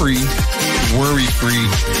hassle-free, worry-free,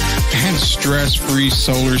 and stress-free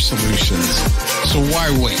solar solutions. So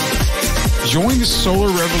why wait? Join the solar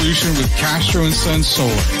revolution with Castro & Son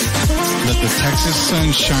Solar. Let the Texas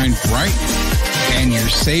sun shine bright and your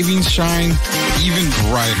savings shine even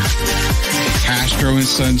brighter. Castro &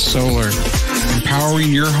 Son Solar,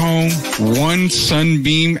 empowering your home one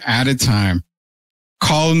sunbeam at a time.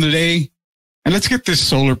 Call them today and let's get this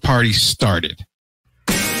solar party started.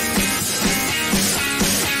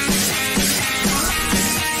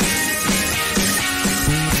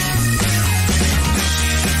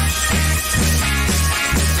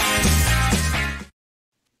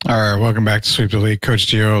 All right, welcome back to Sweep the League. Coach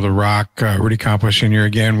Gio, The Rock, Rudy Campos Jr.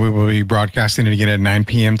 again. We will be broadcasting it again at 9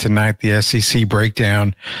 p.m. tonight, the SEC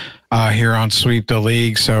breakdown here on Sweep the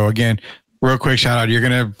League. So again, real quick shout out. You're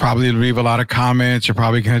going to probably leave a lot of comments. You're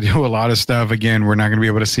probably going to do a lot of stuff. Again, we're not going to be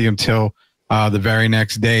able to see them till the very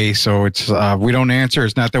next day. So it's we don't answer.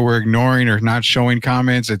 It's not that we're ignoring or not showing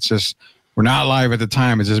comments. It's just we're not live at the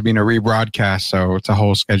time. It's just being a rebroadcast. So it's a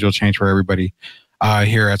whole schedule change for everybody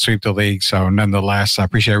here at Sweep the League. So nonetheless, I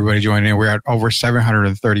appreciate everybody joining in. We're at over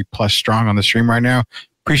 730 plus strong on the stream right now.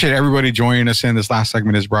 Appreciate everybody joining us in. This last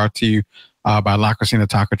segment is brought to you by La Cocina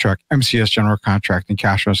Taco Truck, MCS General Contracting,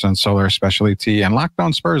 Castro & Son Solar Specialty, and Locked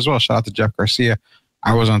On Spurs as well. Shout out to Jeff Garcia.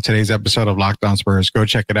 I was on today's episode of Locked On Spurs. Go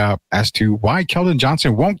check it out as to why Keldon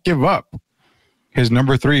Johnson won't give up his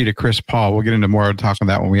number 3 to Chris Paul. We'll get into more talk on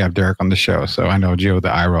that when we have Derek on the show. So I know Gio the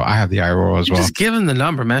eye roll. I have the eye roll as well. Just give him the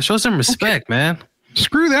number, man. Show some respect, man.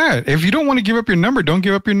 Screw that. If you don't want to give up your number, don't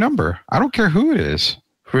give up your number. I don't care who it is.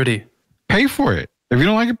 Rudy, pay for it. If you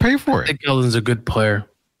don't like it, pay for it. I think Keldon's a good player,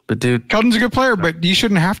 but dude, Keldon's a good player, but you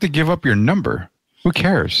shouldn't have to give up your number. Who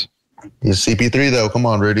cares? He's CP3 though. Come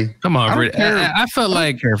on, Rudy. Come on, Rudy. I felt like,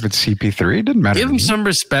 I don't care if it's CP3. It doesn't matter. Give him some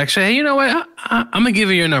respect. Say, hey, you know what? I'm gonna give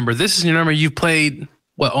you your number. This is your number. You've played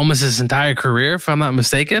almost his entire career, if I'm not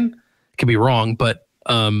mistaken. Could be wrong, but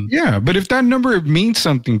yeah. But if that number means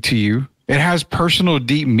something to you, it has personal,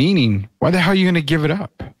 deep meaning. Why the hell are you gonna give it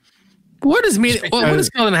up? What does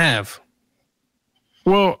Keldon have?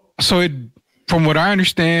 Well, so from what I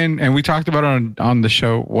understand, and we talked about on the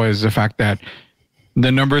show, was the fact that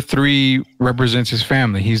the number 3 represents his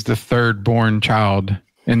family. He's the 3rd born child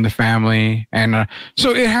in the family. And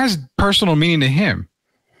so it has personal meaning to him.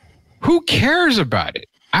 Who cares about it?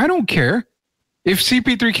 I don't care. If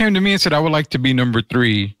CP3 came to me and said, I would like to be number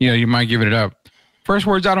 3, you might give it up. First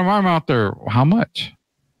words out of my mouth are, how much?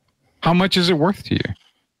 How much is it worth to you?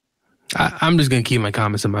 I'm just going to keep my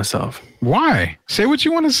comments to myself. Why? Say what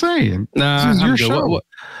you want to say. Nah, this is your show.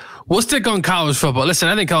 We'll stick on college football. Listen,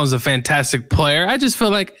 I think Keldon's a fantastic player. I just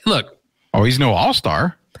feel like, look. Oh, he's no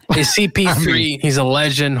all-star. He's CP3. He's a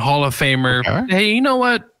legend, Hall of Famer. Okay. Hey, you know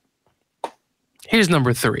what? Here's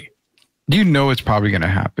number 3. You know it's probably going to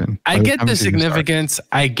happen. I get the significance.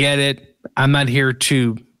 I get it. I'm not here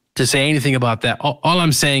to say anything about that. All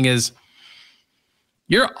I'm saying is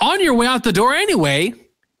you're on your way out the door anyway.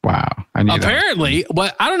 Wow. Apparently,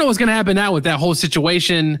 but I don't know what's going to happen now with that whole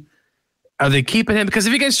situation. Are they keeping him? Because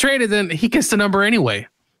if he gets traded, then he gets the number anyway.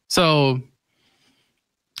 So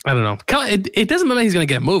I don't know. It doesn't look like he's going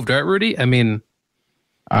to get moved, right, Rudy? I mean,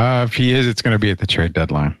 if he is, it's going to be at the trade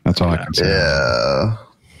deadline. That's all I can say. Yeah.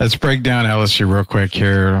 Let's break down LSU real quick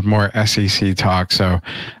here. More SEC talk. So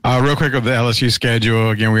real quick with the LSU schedule.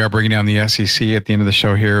 Again, we are breaking down the SEC at the end of the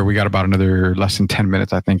show here. We got about another less than 10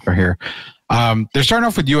 minutes, I think, for here. They're starting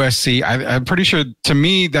off with USC. I'm pretty sure, to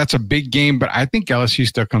me, that's a big game, but I think LSU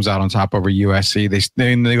still comes out on top over USC.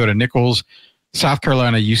 They go to Nichols, South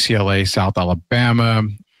Carolina, UCLA, South Alabama,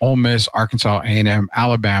 Ole Miss, Arkansas, A&M,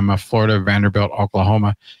 Alabama, Florida, Vanderbilt,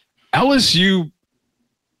 Oklahoma. LSU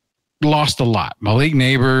lost a lot. Malik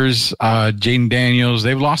Neighbors, Jaden Daniels,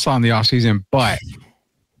 they've lost on the offseason, but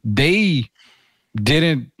they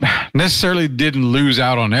didn't lose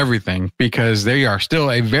out on everything because they are still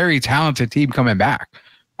a very talented team coming back.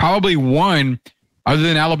 Probably one, other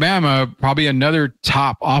than Alabama, probably another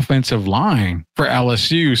top offensive line for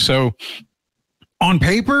LSU. So on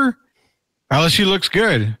paper, LSU looks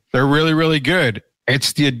good. They're really, really good.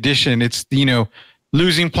 It's the addition. It's,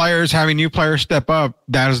 losing players, having new players step up.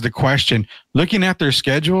 That is the question. Looking at their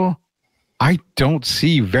schedule, I don't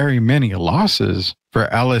see very many losses for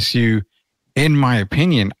LSU. In my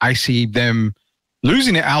opinion, I see them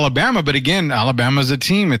losing to Alabama, but again, Alabama's a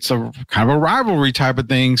team. It's a kind of a rivalry type of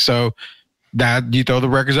thing. So that you throw the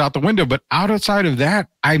records out the window, but outside of that,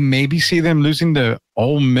 I maybe see them losing to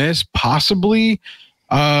Ole Miss, possibly.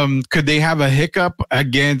 Could they have a hiccup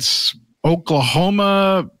against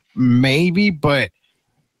Oklahoma? Maybe, but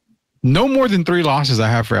no more than 3 losses I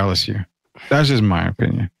have for LSU. That's just my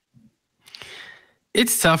opinion.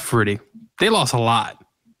 It's tough, Rudy. They lost a lot.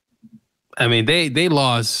 I mean, they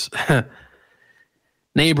lost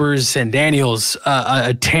Neighbors and Daniels,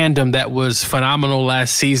 a tandem that was phenomenal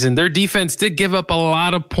last season. Their defense did give up a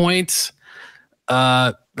lot of points.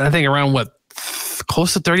 I think around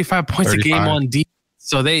close to 35 points 35. A game on defense.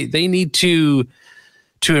 So they need to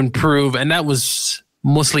improve, and that was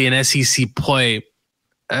mostly an SEC play.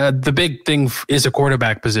 The big thing is a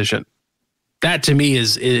quarterback position. That to me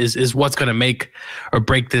is what's going to make or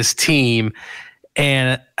break this team.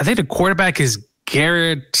 And I think the quarterback is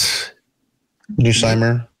Garrett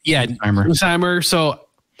Nusheimer. Yeah, Nusheimer. So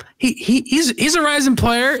he's a rising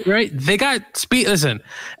player, right? They got speed. Listen,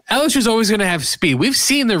 LSU's always going to have speed. We've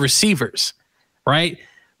seen the receivers, right?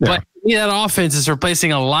 Yeah. But that offense is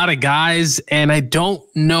replacing a lot of guys, and I don't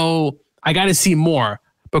know. I got to see more.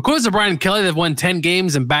 Because of Brian Kelly, they've won 10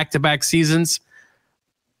 games in back-to-back seasons.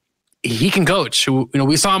 He can coach.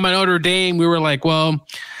 We saw him at Notre Dame. We were like, well,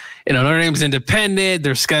 Notre Dame's independent.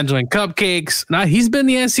 They're scheduling cupcakes. Now he's been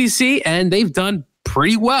in the SEC, and they've done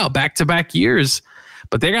pretty well back-to-back years.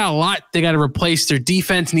 But they got a lot they got to replace. Their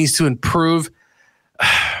defense needs to improve.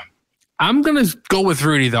 I'm going to go with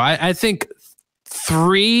Rudy, though. I think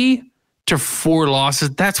 3 to 4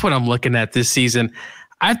 losses, that's what I'm looking at this season.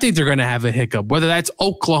 I think they're going to have a hiccup, whether that's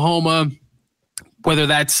Oklahoma, whether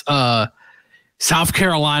that's South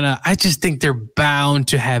Carolina. I just think they're bound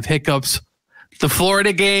to have hiccups. The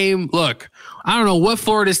Florida game, look, I don't know what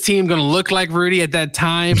Florida's team going to look like, Rudy, at that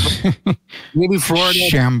time. Maybe Florida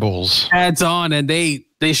shambles adds on and they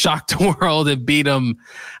shocked the world and beat them.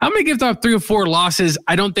 I'm going to give them 3 or 4 losses.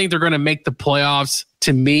 I don't think they're going to make the playoffs.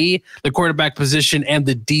 To me, the quarterback position and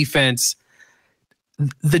the defense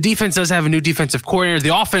does have a new defensive coordinator.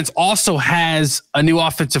 The offense also has a new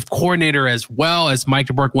offensive coordinator as well, as Mike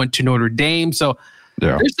DeBurke went to Notre Dame. So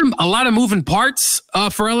there's a lot of moving parts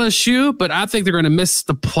for LSU, but I think they're going to miss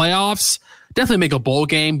the playoffs. Definitely make a bowl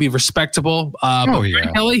game, be respectable. But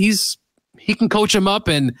Greg Kelly, he can coach them up,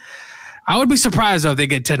 and I would be surprised if they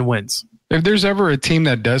get 10 wins. If there's ever a team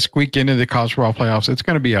that does squeak into the college football playoffs, it's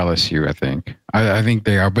going to be LSU, I think. I think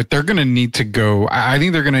they are, but they're going to need to go. I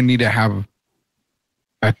think they're going to need to have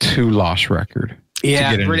a 2-loss record to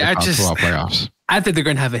get into the college football playoffs. I think they're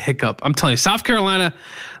going to have a hiccup. I'm telling you, South Carolina,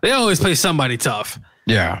 they always play somebody tough.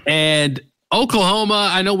 Yeah. And Oklahoma,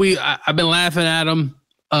 I know I've been laughing at them.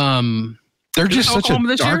 They're just such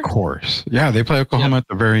a dark horse. Yeah, they play Oklahoma at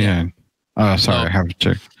the very end. I have to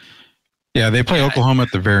check. Yeah, they play Oklahoma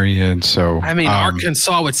at the very end. So I mean,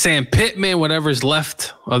 Arkansas with Sam Pittman, whatever's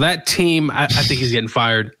left of that team, I think he's getting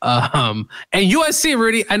fired. And USC,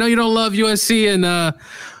 Rudy, I know you don't love USC and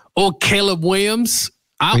old Caleb Williams.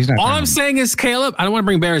 All I'm saying is Caleb. I don't want to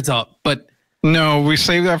bring Barrett up, but no, we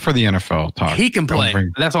save that for the NFL talk. He can play.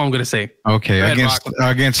 That's all I'm going to say. Okay,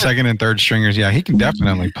 against second and third stringers, yeah, he can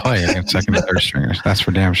definitely play against second and third stringers. That's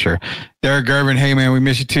for damn sure. Derek Gervin, hey man, we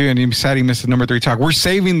miss you too, and he said he missed the number 3 talk. We're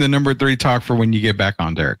saving the number 3 talk for when you get back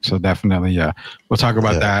on, Derek. So definitely, we'll talk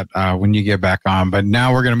about that when you get back on. But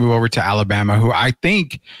now we're going to move over to Alabama, who I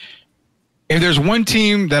think, if there's one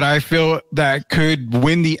team that I feel that could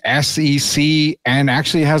win the SEC and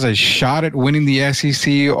actually has a shot at winning the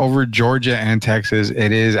SEC over Georgia and Texas,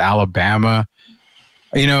 it is Alabama.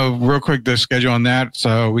 Real quick, the schedule on that,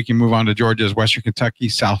 so we can move on to Georgia's Western Kentucky,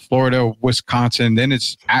 South Florida, Wisconsin. Then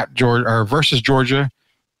it's at Georgia or versus Georgia,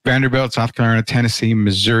 Vanderbilt, South Carolina, Tennessee,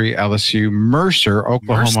 Missouri, LSU, Mercer,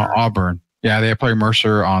 Oklahoma, Auburn. Yeah, they play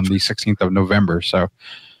Mercer on the 16th of November. So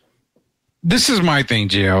this is my thing,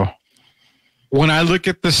 Gio. When I look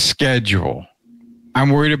at the schedule, I'm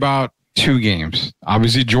worried about 2 games.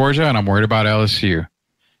 Obviously, Georgia, and I'm worried about LSU.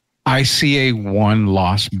 I see a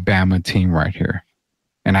 1-loss Bama team right here.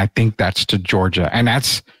 And I think that's to Georgia. And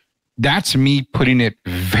that's me putting it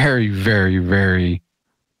very, very, very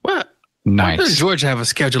nice. Why does Georgia have a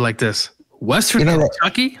schedule like this? Western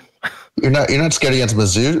Kentucky? You're not scared against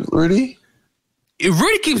Mizzou, Rudy?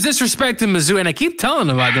 Rudy keeps disrespecting Mizzou, and I keep telling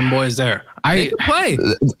him about them boys there. They can play.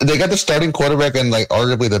 They got the starting quarterback and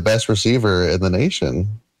arguably the best receiver in the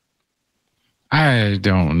nation. I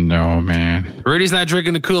don't know, man. Rudy's not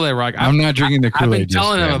drinking the Kool-Aid, Rock. I'm not drinking the Kool-Aid. I've been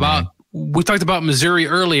telling him about. We talked about Missouri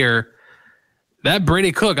earlier. That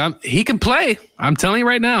Brady Cook, he can play. I'm telling you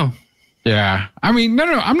right now. Yeah, I mean, no.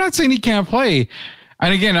 I'm not saying he can't play.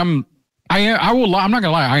 And again, I'm not gonna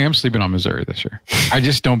lie. I am sleeping on Missouri this year. I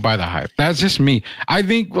just don't buy the hype. That's just me. I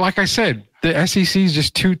think, like I said, the SEC is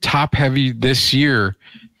just too top heavy this year.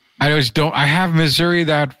 I have Missouri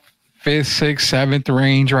that 5th, 6th, 7th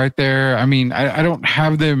range right there. I mean, I don't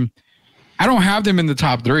have them. I don't have them in the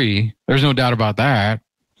top 3. There's no doubt about that.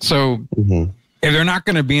 So if they're not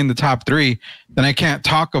going to be in the top 3, then I can't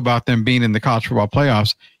talk about them being in the college football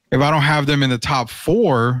playoffs. If I don't have them in the top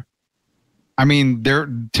 4, I mean, they're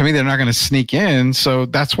not going to sneak in. So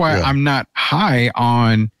that's why I'm not high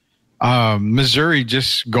on Missouri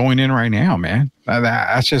just going in right now, man.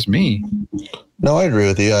 That's just me. No, I agree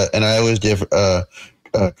with you. And I always give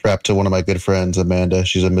crap to one of my good friends, Amanda.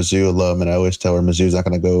 She's a Mizzou alum, and I always tell her Mizzou's not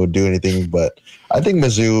going to go do anything. But I think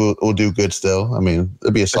Mizzou will do good still. I mean,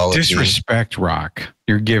 it'll be a solid disrespect, team. Rock.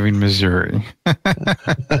 You're giving Missouri.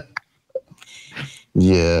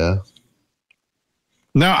 Yeah.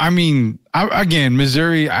 No, I mean, again,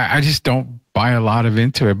 Missouri, I just don't buy a lot of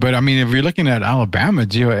into it. But, I mean, if you're looking at Alabama,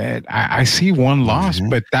 Gio, I see 1 loss,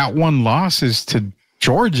 but that 1 loss is to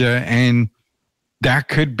Georgia, and that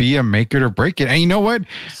could be a make it or break it. And you know what?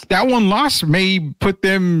 That 1 loss may put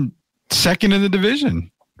them 2nd in the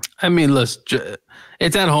division. I mean, listen,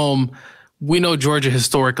 it's at home. We know Georgia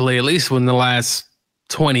historically, at least in the last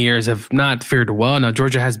 20 years, have not fared well. Now,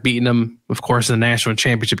 Georgia has beaten them, of course, in the national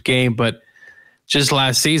championship game, but just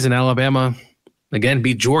last season, Alabama, again,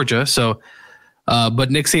 beat Georgia. So,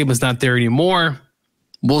 but Nick Saban's not there anymore.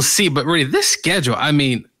 We'll see. But really, this schedule, I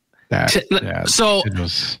mean,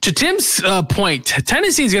 to Tim's point,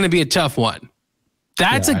 Tennessee is going to be a tough one.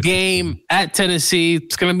 That's a game at Tennessee.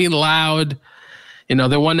 It's going to be loud.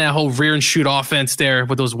 They won that whole rear and shoot offense there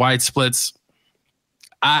with those wide splits.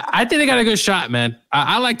 I think they got a good shot, man.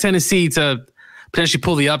 I like Tennessee to potentially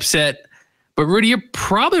pull the upset. But Rudy, you're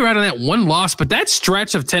probably right on that one loss. But that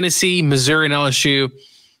stretch of Tennessee, Missouri, and LSU,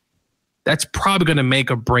 that's probably going to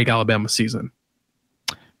make or break Alabama's season.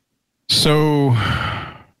 So,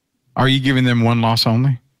 are you giving them one loss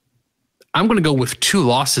only? I'm going to go with 2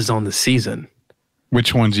 losses on the season.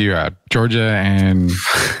 Which ones are you at? Georgia and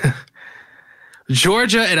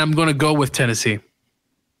Georgia, and I'm going to go with Tennessee.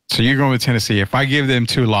 So you're going with Tennessee. If I give them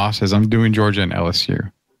 2 losses, I'm doing Georgia and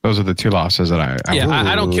LSU. Those are the 2 losses that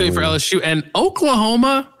I don't kill you for LSU. And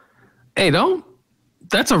Oklahoma, hey,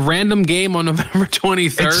 that's a random game on November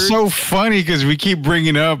 23rd. It's so funny because we keep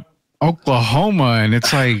bringing up Oklahoma, and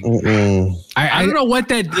it's like I don't know what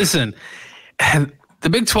that. Listen, the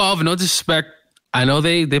Big 12. No disrespect, I know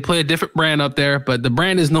they play a different brand up there, but the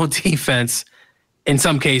brand is no defense in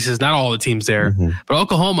some cases. Not all the teams there, but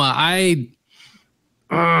Oklahoma, I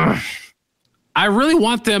really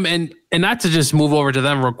want them, and not to just move over to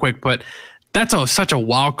them real quick, but that's such a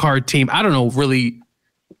wild card team. I don't know really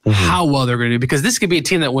how well they're going to do, because this could be a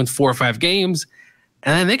team that wins 4 or 5 games,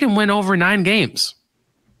 and then they can win over 9 games.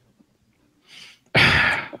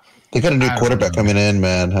 They got a new quarterback coming in,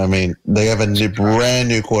 man. I mean, they have a brand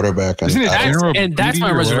new quarterback. Isn't it and that's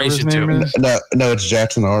my reservation too. No, it's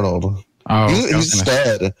Jackson Arnold. Oh, he's a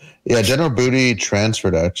stud. Yeah, General Booty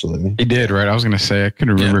transferred, actually. He did, right? I was going to say, I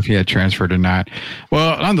couldn't remember if he had transferred or not.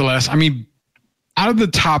 Well, nonetheless, I mean, out of the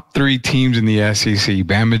top 3 teams in the SEC,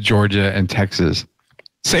 Bama, Georgia, and Texas,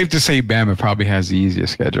 safe to say Bama probably has the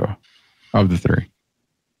easiest schedule of the 3.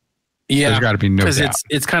 Yeah. There's got to be no doubt. Because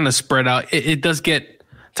it's kind of spread out. It does get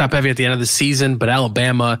top heavy at the end of the season, but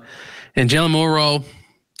Alabama and Jalen Morrow,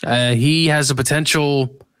 he has a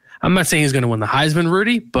potential. I'm not saying he's going to win the Heisman,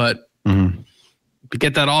 Rudy, but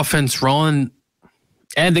get that offense rolling.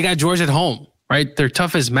 And they got Georgia at home, right? Their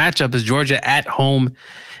toughest matchup is Georgia at home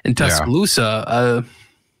in Tuscaloosa,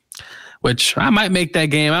 which I might make that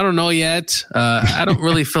game. I don't know yet. I don't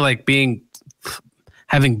really feel like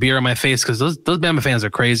having beer on my face, because those Bama fans are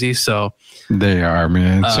crazy. So they are,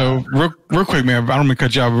 man. So real quick, man, I don't want to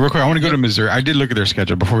cut you off, but real quick, I want to go to Missouri. I did look at their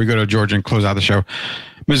schedule before we go to Georgia and close out the show.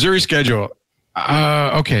 Missouri schedule.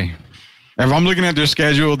 Okay. If I'm looking at their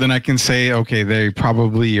schedule, then I can say, okay, they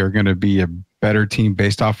probably are going to be a better team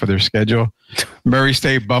based off of their schedule. Murray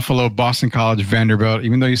State, Buffalo, Boston College, Vanderbilt.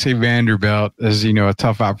 Even though you say Vanderbilt is, a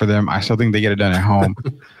tough out for them, I still think they get it done at home.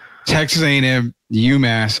 Texas A&M,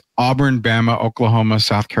 UMass, Auburn, Bama, Oklahoma,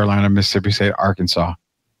 South Carolina, Mississippi State, Arkansas.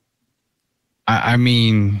 I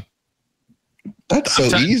mean, that's so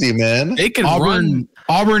easy, man. They can Auburn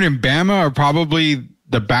and Bama are probably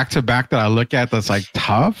the back-to-back that I look at that's like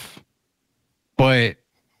tough. But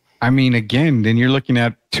I mean, again, then you're looking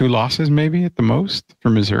at 2 losses maybe at the most for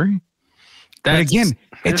Missouri. But again,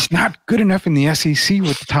 it's not good enough in the SEC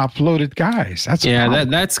with the top-loaded guys.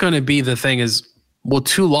 That's going to be the thing is, will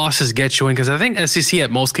 2 losses get you in? Because I think SEC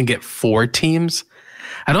at most can get 4 teams.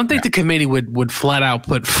 I don't think the committee would flat out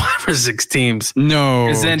put 5 or 6 teams. No,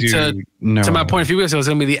 because then to my point a few weeks ago, it's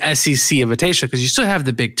going to be the SEC Invitational, because you still have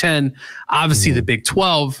the Big 10, obviously the Big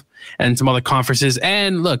 12, and some other conferences.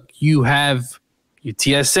 And look, you have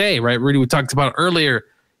UTSA, right? Rudy, we talked about earlier.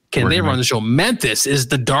 Can they run the show? Memphis is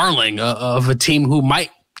the darling of a team who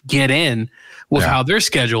might get in with how their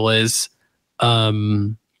schedule is. But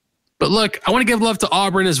look, I want to give love to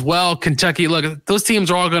Auburn as well. Kentucky, look, those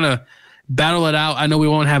teams are all going to battle it out. I know we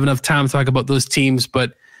won't have enough time to talk about those teams,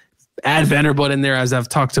 but add Vanderbilt in there, as I've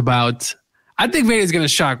talked about. I think Vegas going to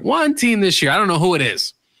shock one team this year. I don't know who it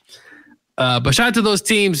is. But shout out to those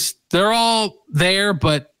teams. They're all there,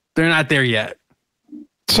 but they're not there yet.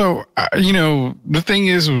 So, the thing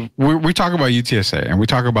is, we talk about UTSA and we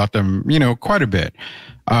talk about them, quite a bit.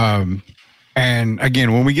 And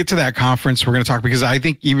again, when we get to that conference, we're going to talk, because I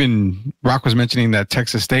think even Rock was mentioning that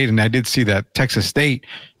Texas State, and I did see that Texas State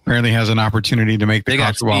apparently has an opportunity to make the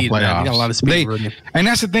college football playoffs. They got a lot of speed. And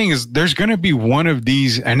that's the thing is, there's going to be one of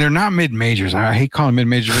these, and they're not mid-majors. I hate calling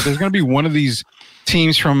mid-majors, but there's going to be one of these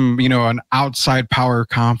teams from, an outside power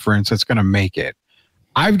conference that's going to make it.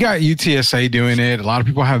 I've got UTSA doing it. A lot of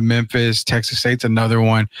people have Memphis. Texas State's another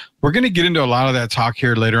one. We're going to get into a lot of that talk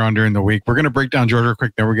here later on during the week. We're going to break down Georgia real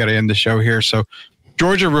quick, then we're going to end the show here. So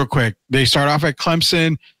Georgia real quick. They start off at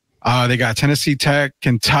Clemson. They got Tennessee Tech,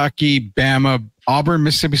 Kentucky, Bama, Auburn,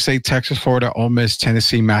 Mississippi State, Texas, Florida, Ole Miss,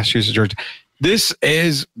 Tennessee, Massachusetts, Georgia. This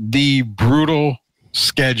is the brutal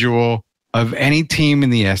schedule of any team in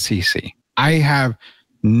the SEC. I have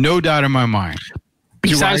no doubt in my mind.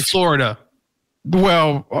 Besides Florida.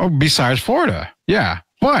 Well, besides Florida, yeah.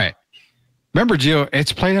 But remember, Gio,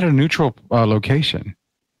 it's played at a neutral location.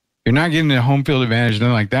 You're not getting a home field advantage,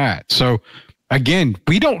 nothing like that. So, again,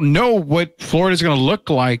 we don't know what Florida's going to look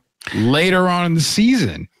like later on in the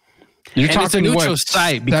season. You're and talking it's a neutral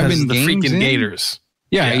site because of the freaking Gators.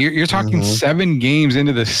 Yeah, you're talking 7 games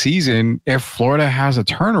into the season. If Florida has a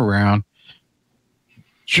turnaround,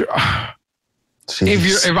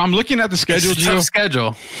 if I'm looking at the schedule,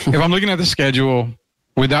 if I'm looking at the schedule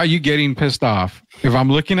without you getting pissed off, if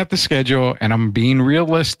I'm looking at the schedule and I'm being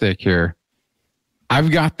realistic here,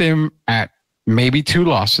 I've got them at maybe 2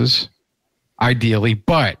 losses, ideally.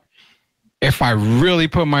 But if I really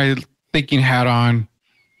put my thinking hat on,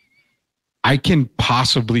 I can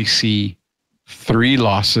possibly see 3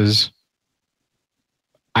 losses.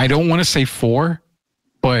 I don't want to say 4,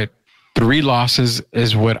 but 3 losses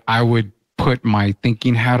is what I would put my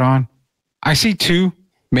thinking hat on. I see 2,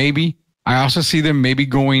 maybe. I also see them maybe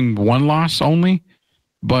going 1 loss only,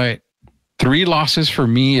 but 3 losses for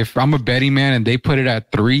me. If I'm a betting man and they put it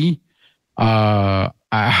at 3, I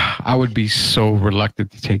would be so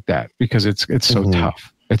reluctant to take that because it's so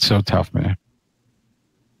tough. It's so tough, man.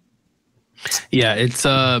 Yeah, it's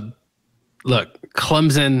look,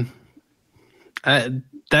 Clemson.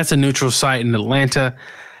 That's a neutral site in Atlanta.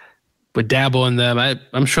 But dabble in them,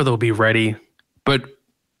 I'm sure they'll be ready. But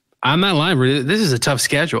I'm not lying. This is a tough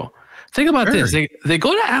schedule. Think about this. They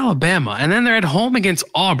go to Alabama, and then they're at home against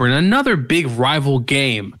Auburn, another big rival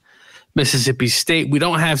game. Mississippi State. We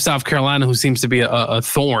don't have South Carolina, who seems to be a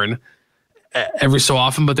thorn every so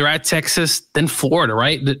often, but they're at Texas, then Florida,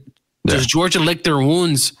 right? Does Georgia lick their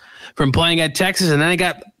wounds from playing at Texas? And then they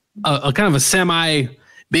got a kind of a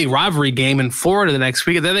semi-big rivalry game in Florida the next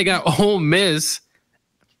week. And then they got Ole Miss,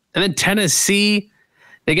 and then Tennessee.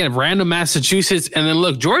 They get random Massachusetts. And then,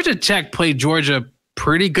 look, Georgia Tech played Georgia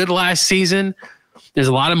pretty good last season. There's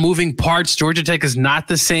a lot of moving parts. Georgia Tech is not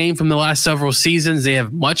the same from the last several seasons. They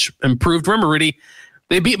have much improved. Remember, Rudy,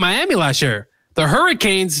 they beat Miami last year. The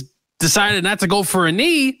Hurricanes decided not to go for a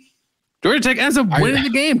knee. Georgia Tech ends up winning the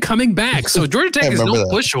game, coming back. So Georgia Tech is no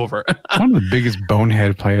pushover. One of the biggest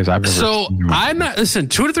bonehead players I've ever seen. So I'm not, listen,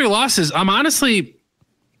 2 to 3 losses. I'm honestly,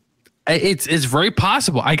 it's very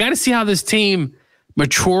possible. I got to see how this team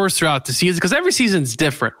matures throughout the season because every season's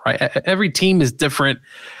different, right? Every team is different.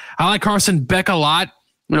 I like Carson Beck a lot.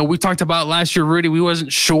 You know, we talked about last year, Rudy. We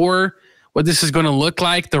wasn't sure what this is going to look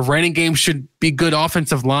like. The running game should be good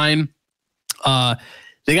offensive line.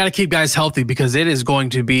 They got to keep guys healthy because it is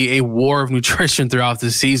going to be a war of nutrition throughout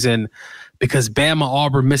the season because Bama,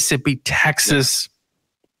 Auburn, Mississippi, Texas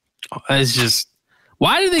is just,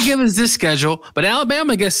 why did they give us this schedule? But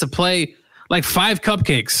Alabama gets to play like 5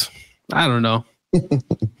 cupcakes. I don't know. It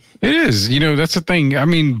is. You know, that's the thing. I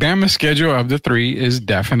mean, Bama's schedule of the 3 is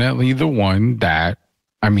definitely the one that,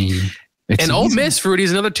 I mean, it's and easy. Ole Miss, Rudy,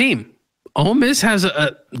 is another team. Ole Miss has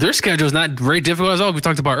their schedule is not very difficult as well. We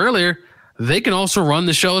talked about earlier. They can also run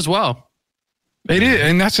the show as well. It is.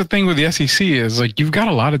 And that's the thing with the SEC is like, you've got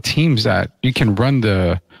a lot of teams that you can run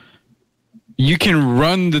the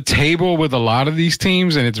table with a lot of these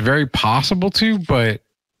teams, and it's very possible to, but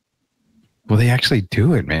will they actually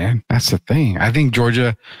do it, man? That's the thing. I think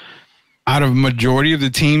Georgia, out of majority of the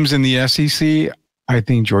teams in the SEC, I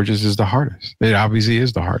think Georgia's is the hardest. It obviously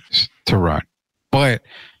is the hardest to run. But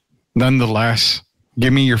nonetheless,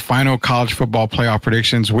 give me your final college football playoff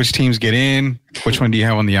predictions. Which teams get in? Which one do you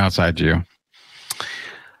have on the outside, Gio?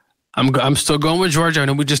 I'm still going with Georgia. I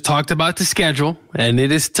know we just talked about the schedule, and it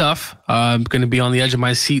is tough. I'm going to be on the edge of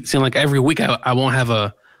my seat. Seems like every week I won't have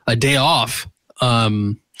a day off.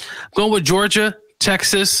 I'm going with Georgia,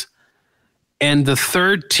 Texas, and the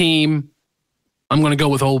third team, I'm going to go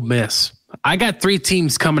with Ole Miss. I got 3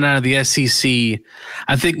 teams coming out of the SEC.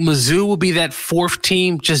 I think Mizzou will be that 4th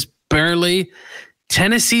team, just barely.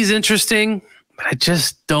 Tennessee's interesting, but I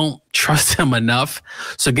just don't trust them enough.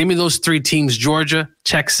 So give me those 3 teams, Georgia,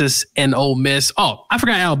 Texas, and Ole Miss. Oh, I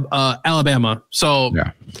forgot Alabama. So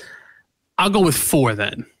yeah. I'll go with 4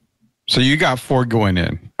 then. So you got 4 going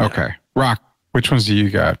in. Okay. Rock, which ones do you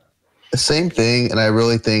got? Same thing, and I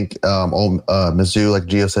really think Mizzou, like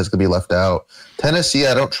Gio says, could be left out. Tennessee,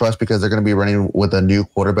 I don't trust because they're going to be running with a new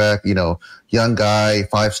quarterback. You know, young guy,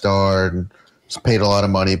 5-star, and paid a lot of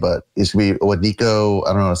money, but he's going to be with Nico. I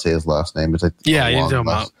don't know how to say his last name. It's like you know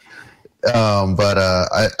about. But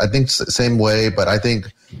I think same way. But I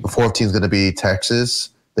think the 4th team is going to be Texas.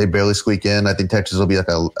 They barely squeak in. I think Texas will be like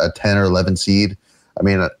a 10 or 11 seed. I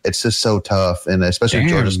mean, it's just so tough, and especially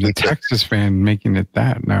Georgia. The Texas fan making it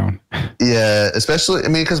that known. Yeah, especially, I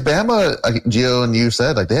mean, because Bama, like Gio and you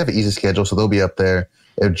said, like they have an easy schedule, so they'll be up there.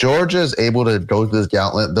 If Georgia is able to go through this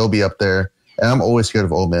gauntlet, they'll be up there. And I'm always scared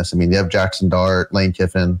of Ole Miss. I mean, you have Jackson Dart, Lane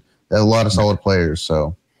Kiffin, they have a lot of solid players.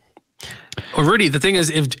 So, well, Rudy, the thing is,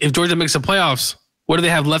 if Georgia makes the playoffs, what do they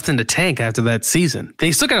have left in the tank after that season?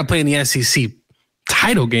 They still got to play in the SEC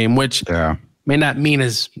title game, which. Yeah. May not mean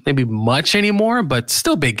as maybe much anymore, but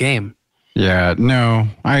still big game. Yeah, no,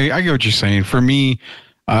 I get what you're saying. For me,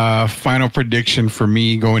 final prediction for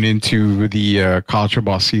me going into the college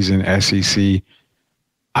football season, SEC,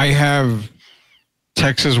 I have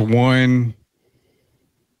Texas 1.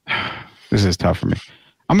 This is tough for me.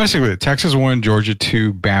 I'm going to stick with it. Texas 1, Georgia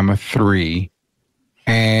 2, Bama 3.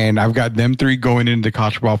 And I've got them 3 going into the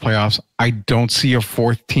college football playoffs. I don't see a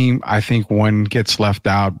fourth team. I think one gets left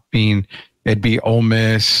out, it'd be Ole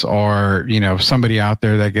Miss or, somebody out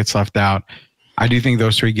there that gets left out. I do think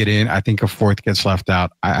those 3 get in. I think a fourth gets left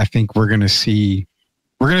out. I think we're going to see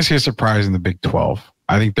a surprise in the Big 12.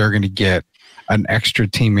 I think they're going to get an extra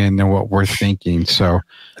team in than what we're thinking. So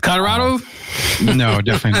Colorado? No,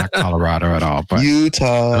 definitely not Colorado at all. But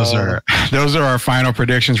Utah. Those are our final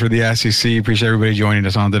predictions for the SEC. Appreciate everybody joining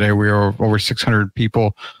us on today. We are over 600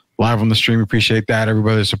 people live on the stream. Appreciate that.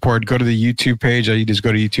 Everybody's support. Go to the YouTube page. You just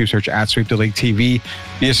go to YouTube, search @Sweep the League TV.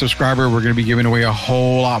 Be a subscriber. We're going to be giving away a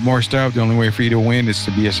whole lot more stuff. The only way for you to win is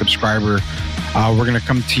to be a subscriber. We're going to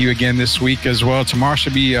come to you again this week as well. Tomorrow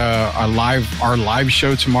should be our live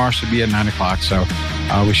show tomorrow should be at 9 o'clock. So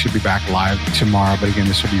we should be back live tomorrow. But again,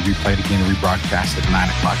 this will be replayed again and rebroadcast at 9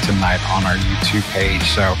 o'clock tonight on our YouTube page.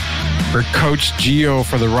 So for Coach Gio,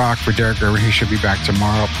 for The Rock, for Derek Irvin, who should be back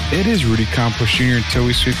tomorrow, it is Rudy Campos Jr. Until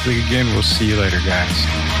we sweep the league again, we'll see you later,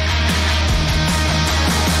 guys.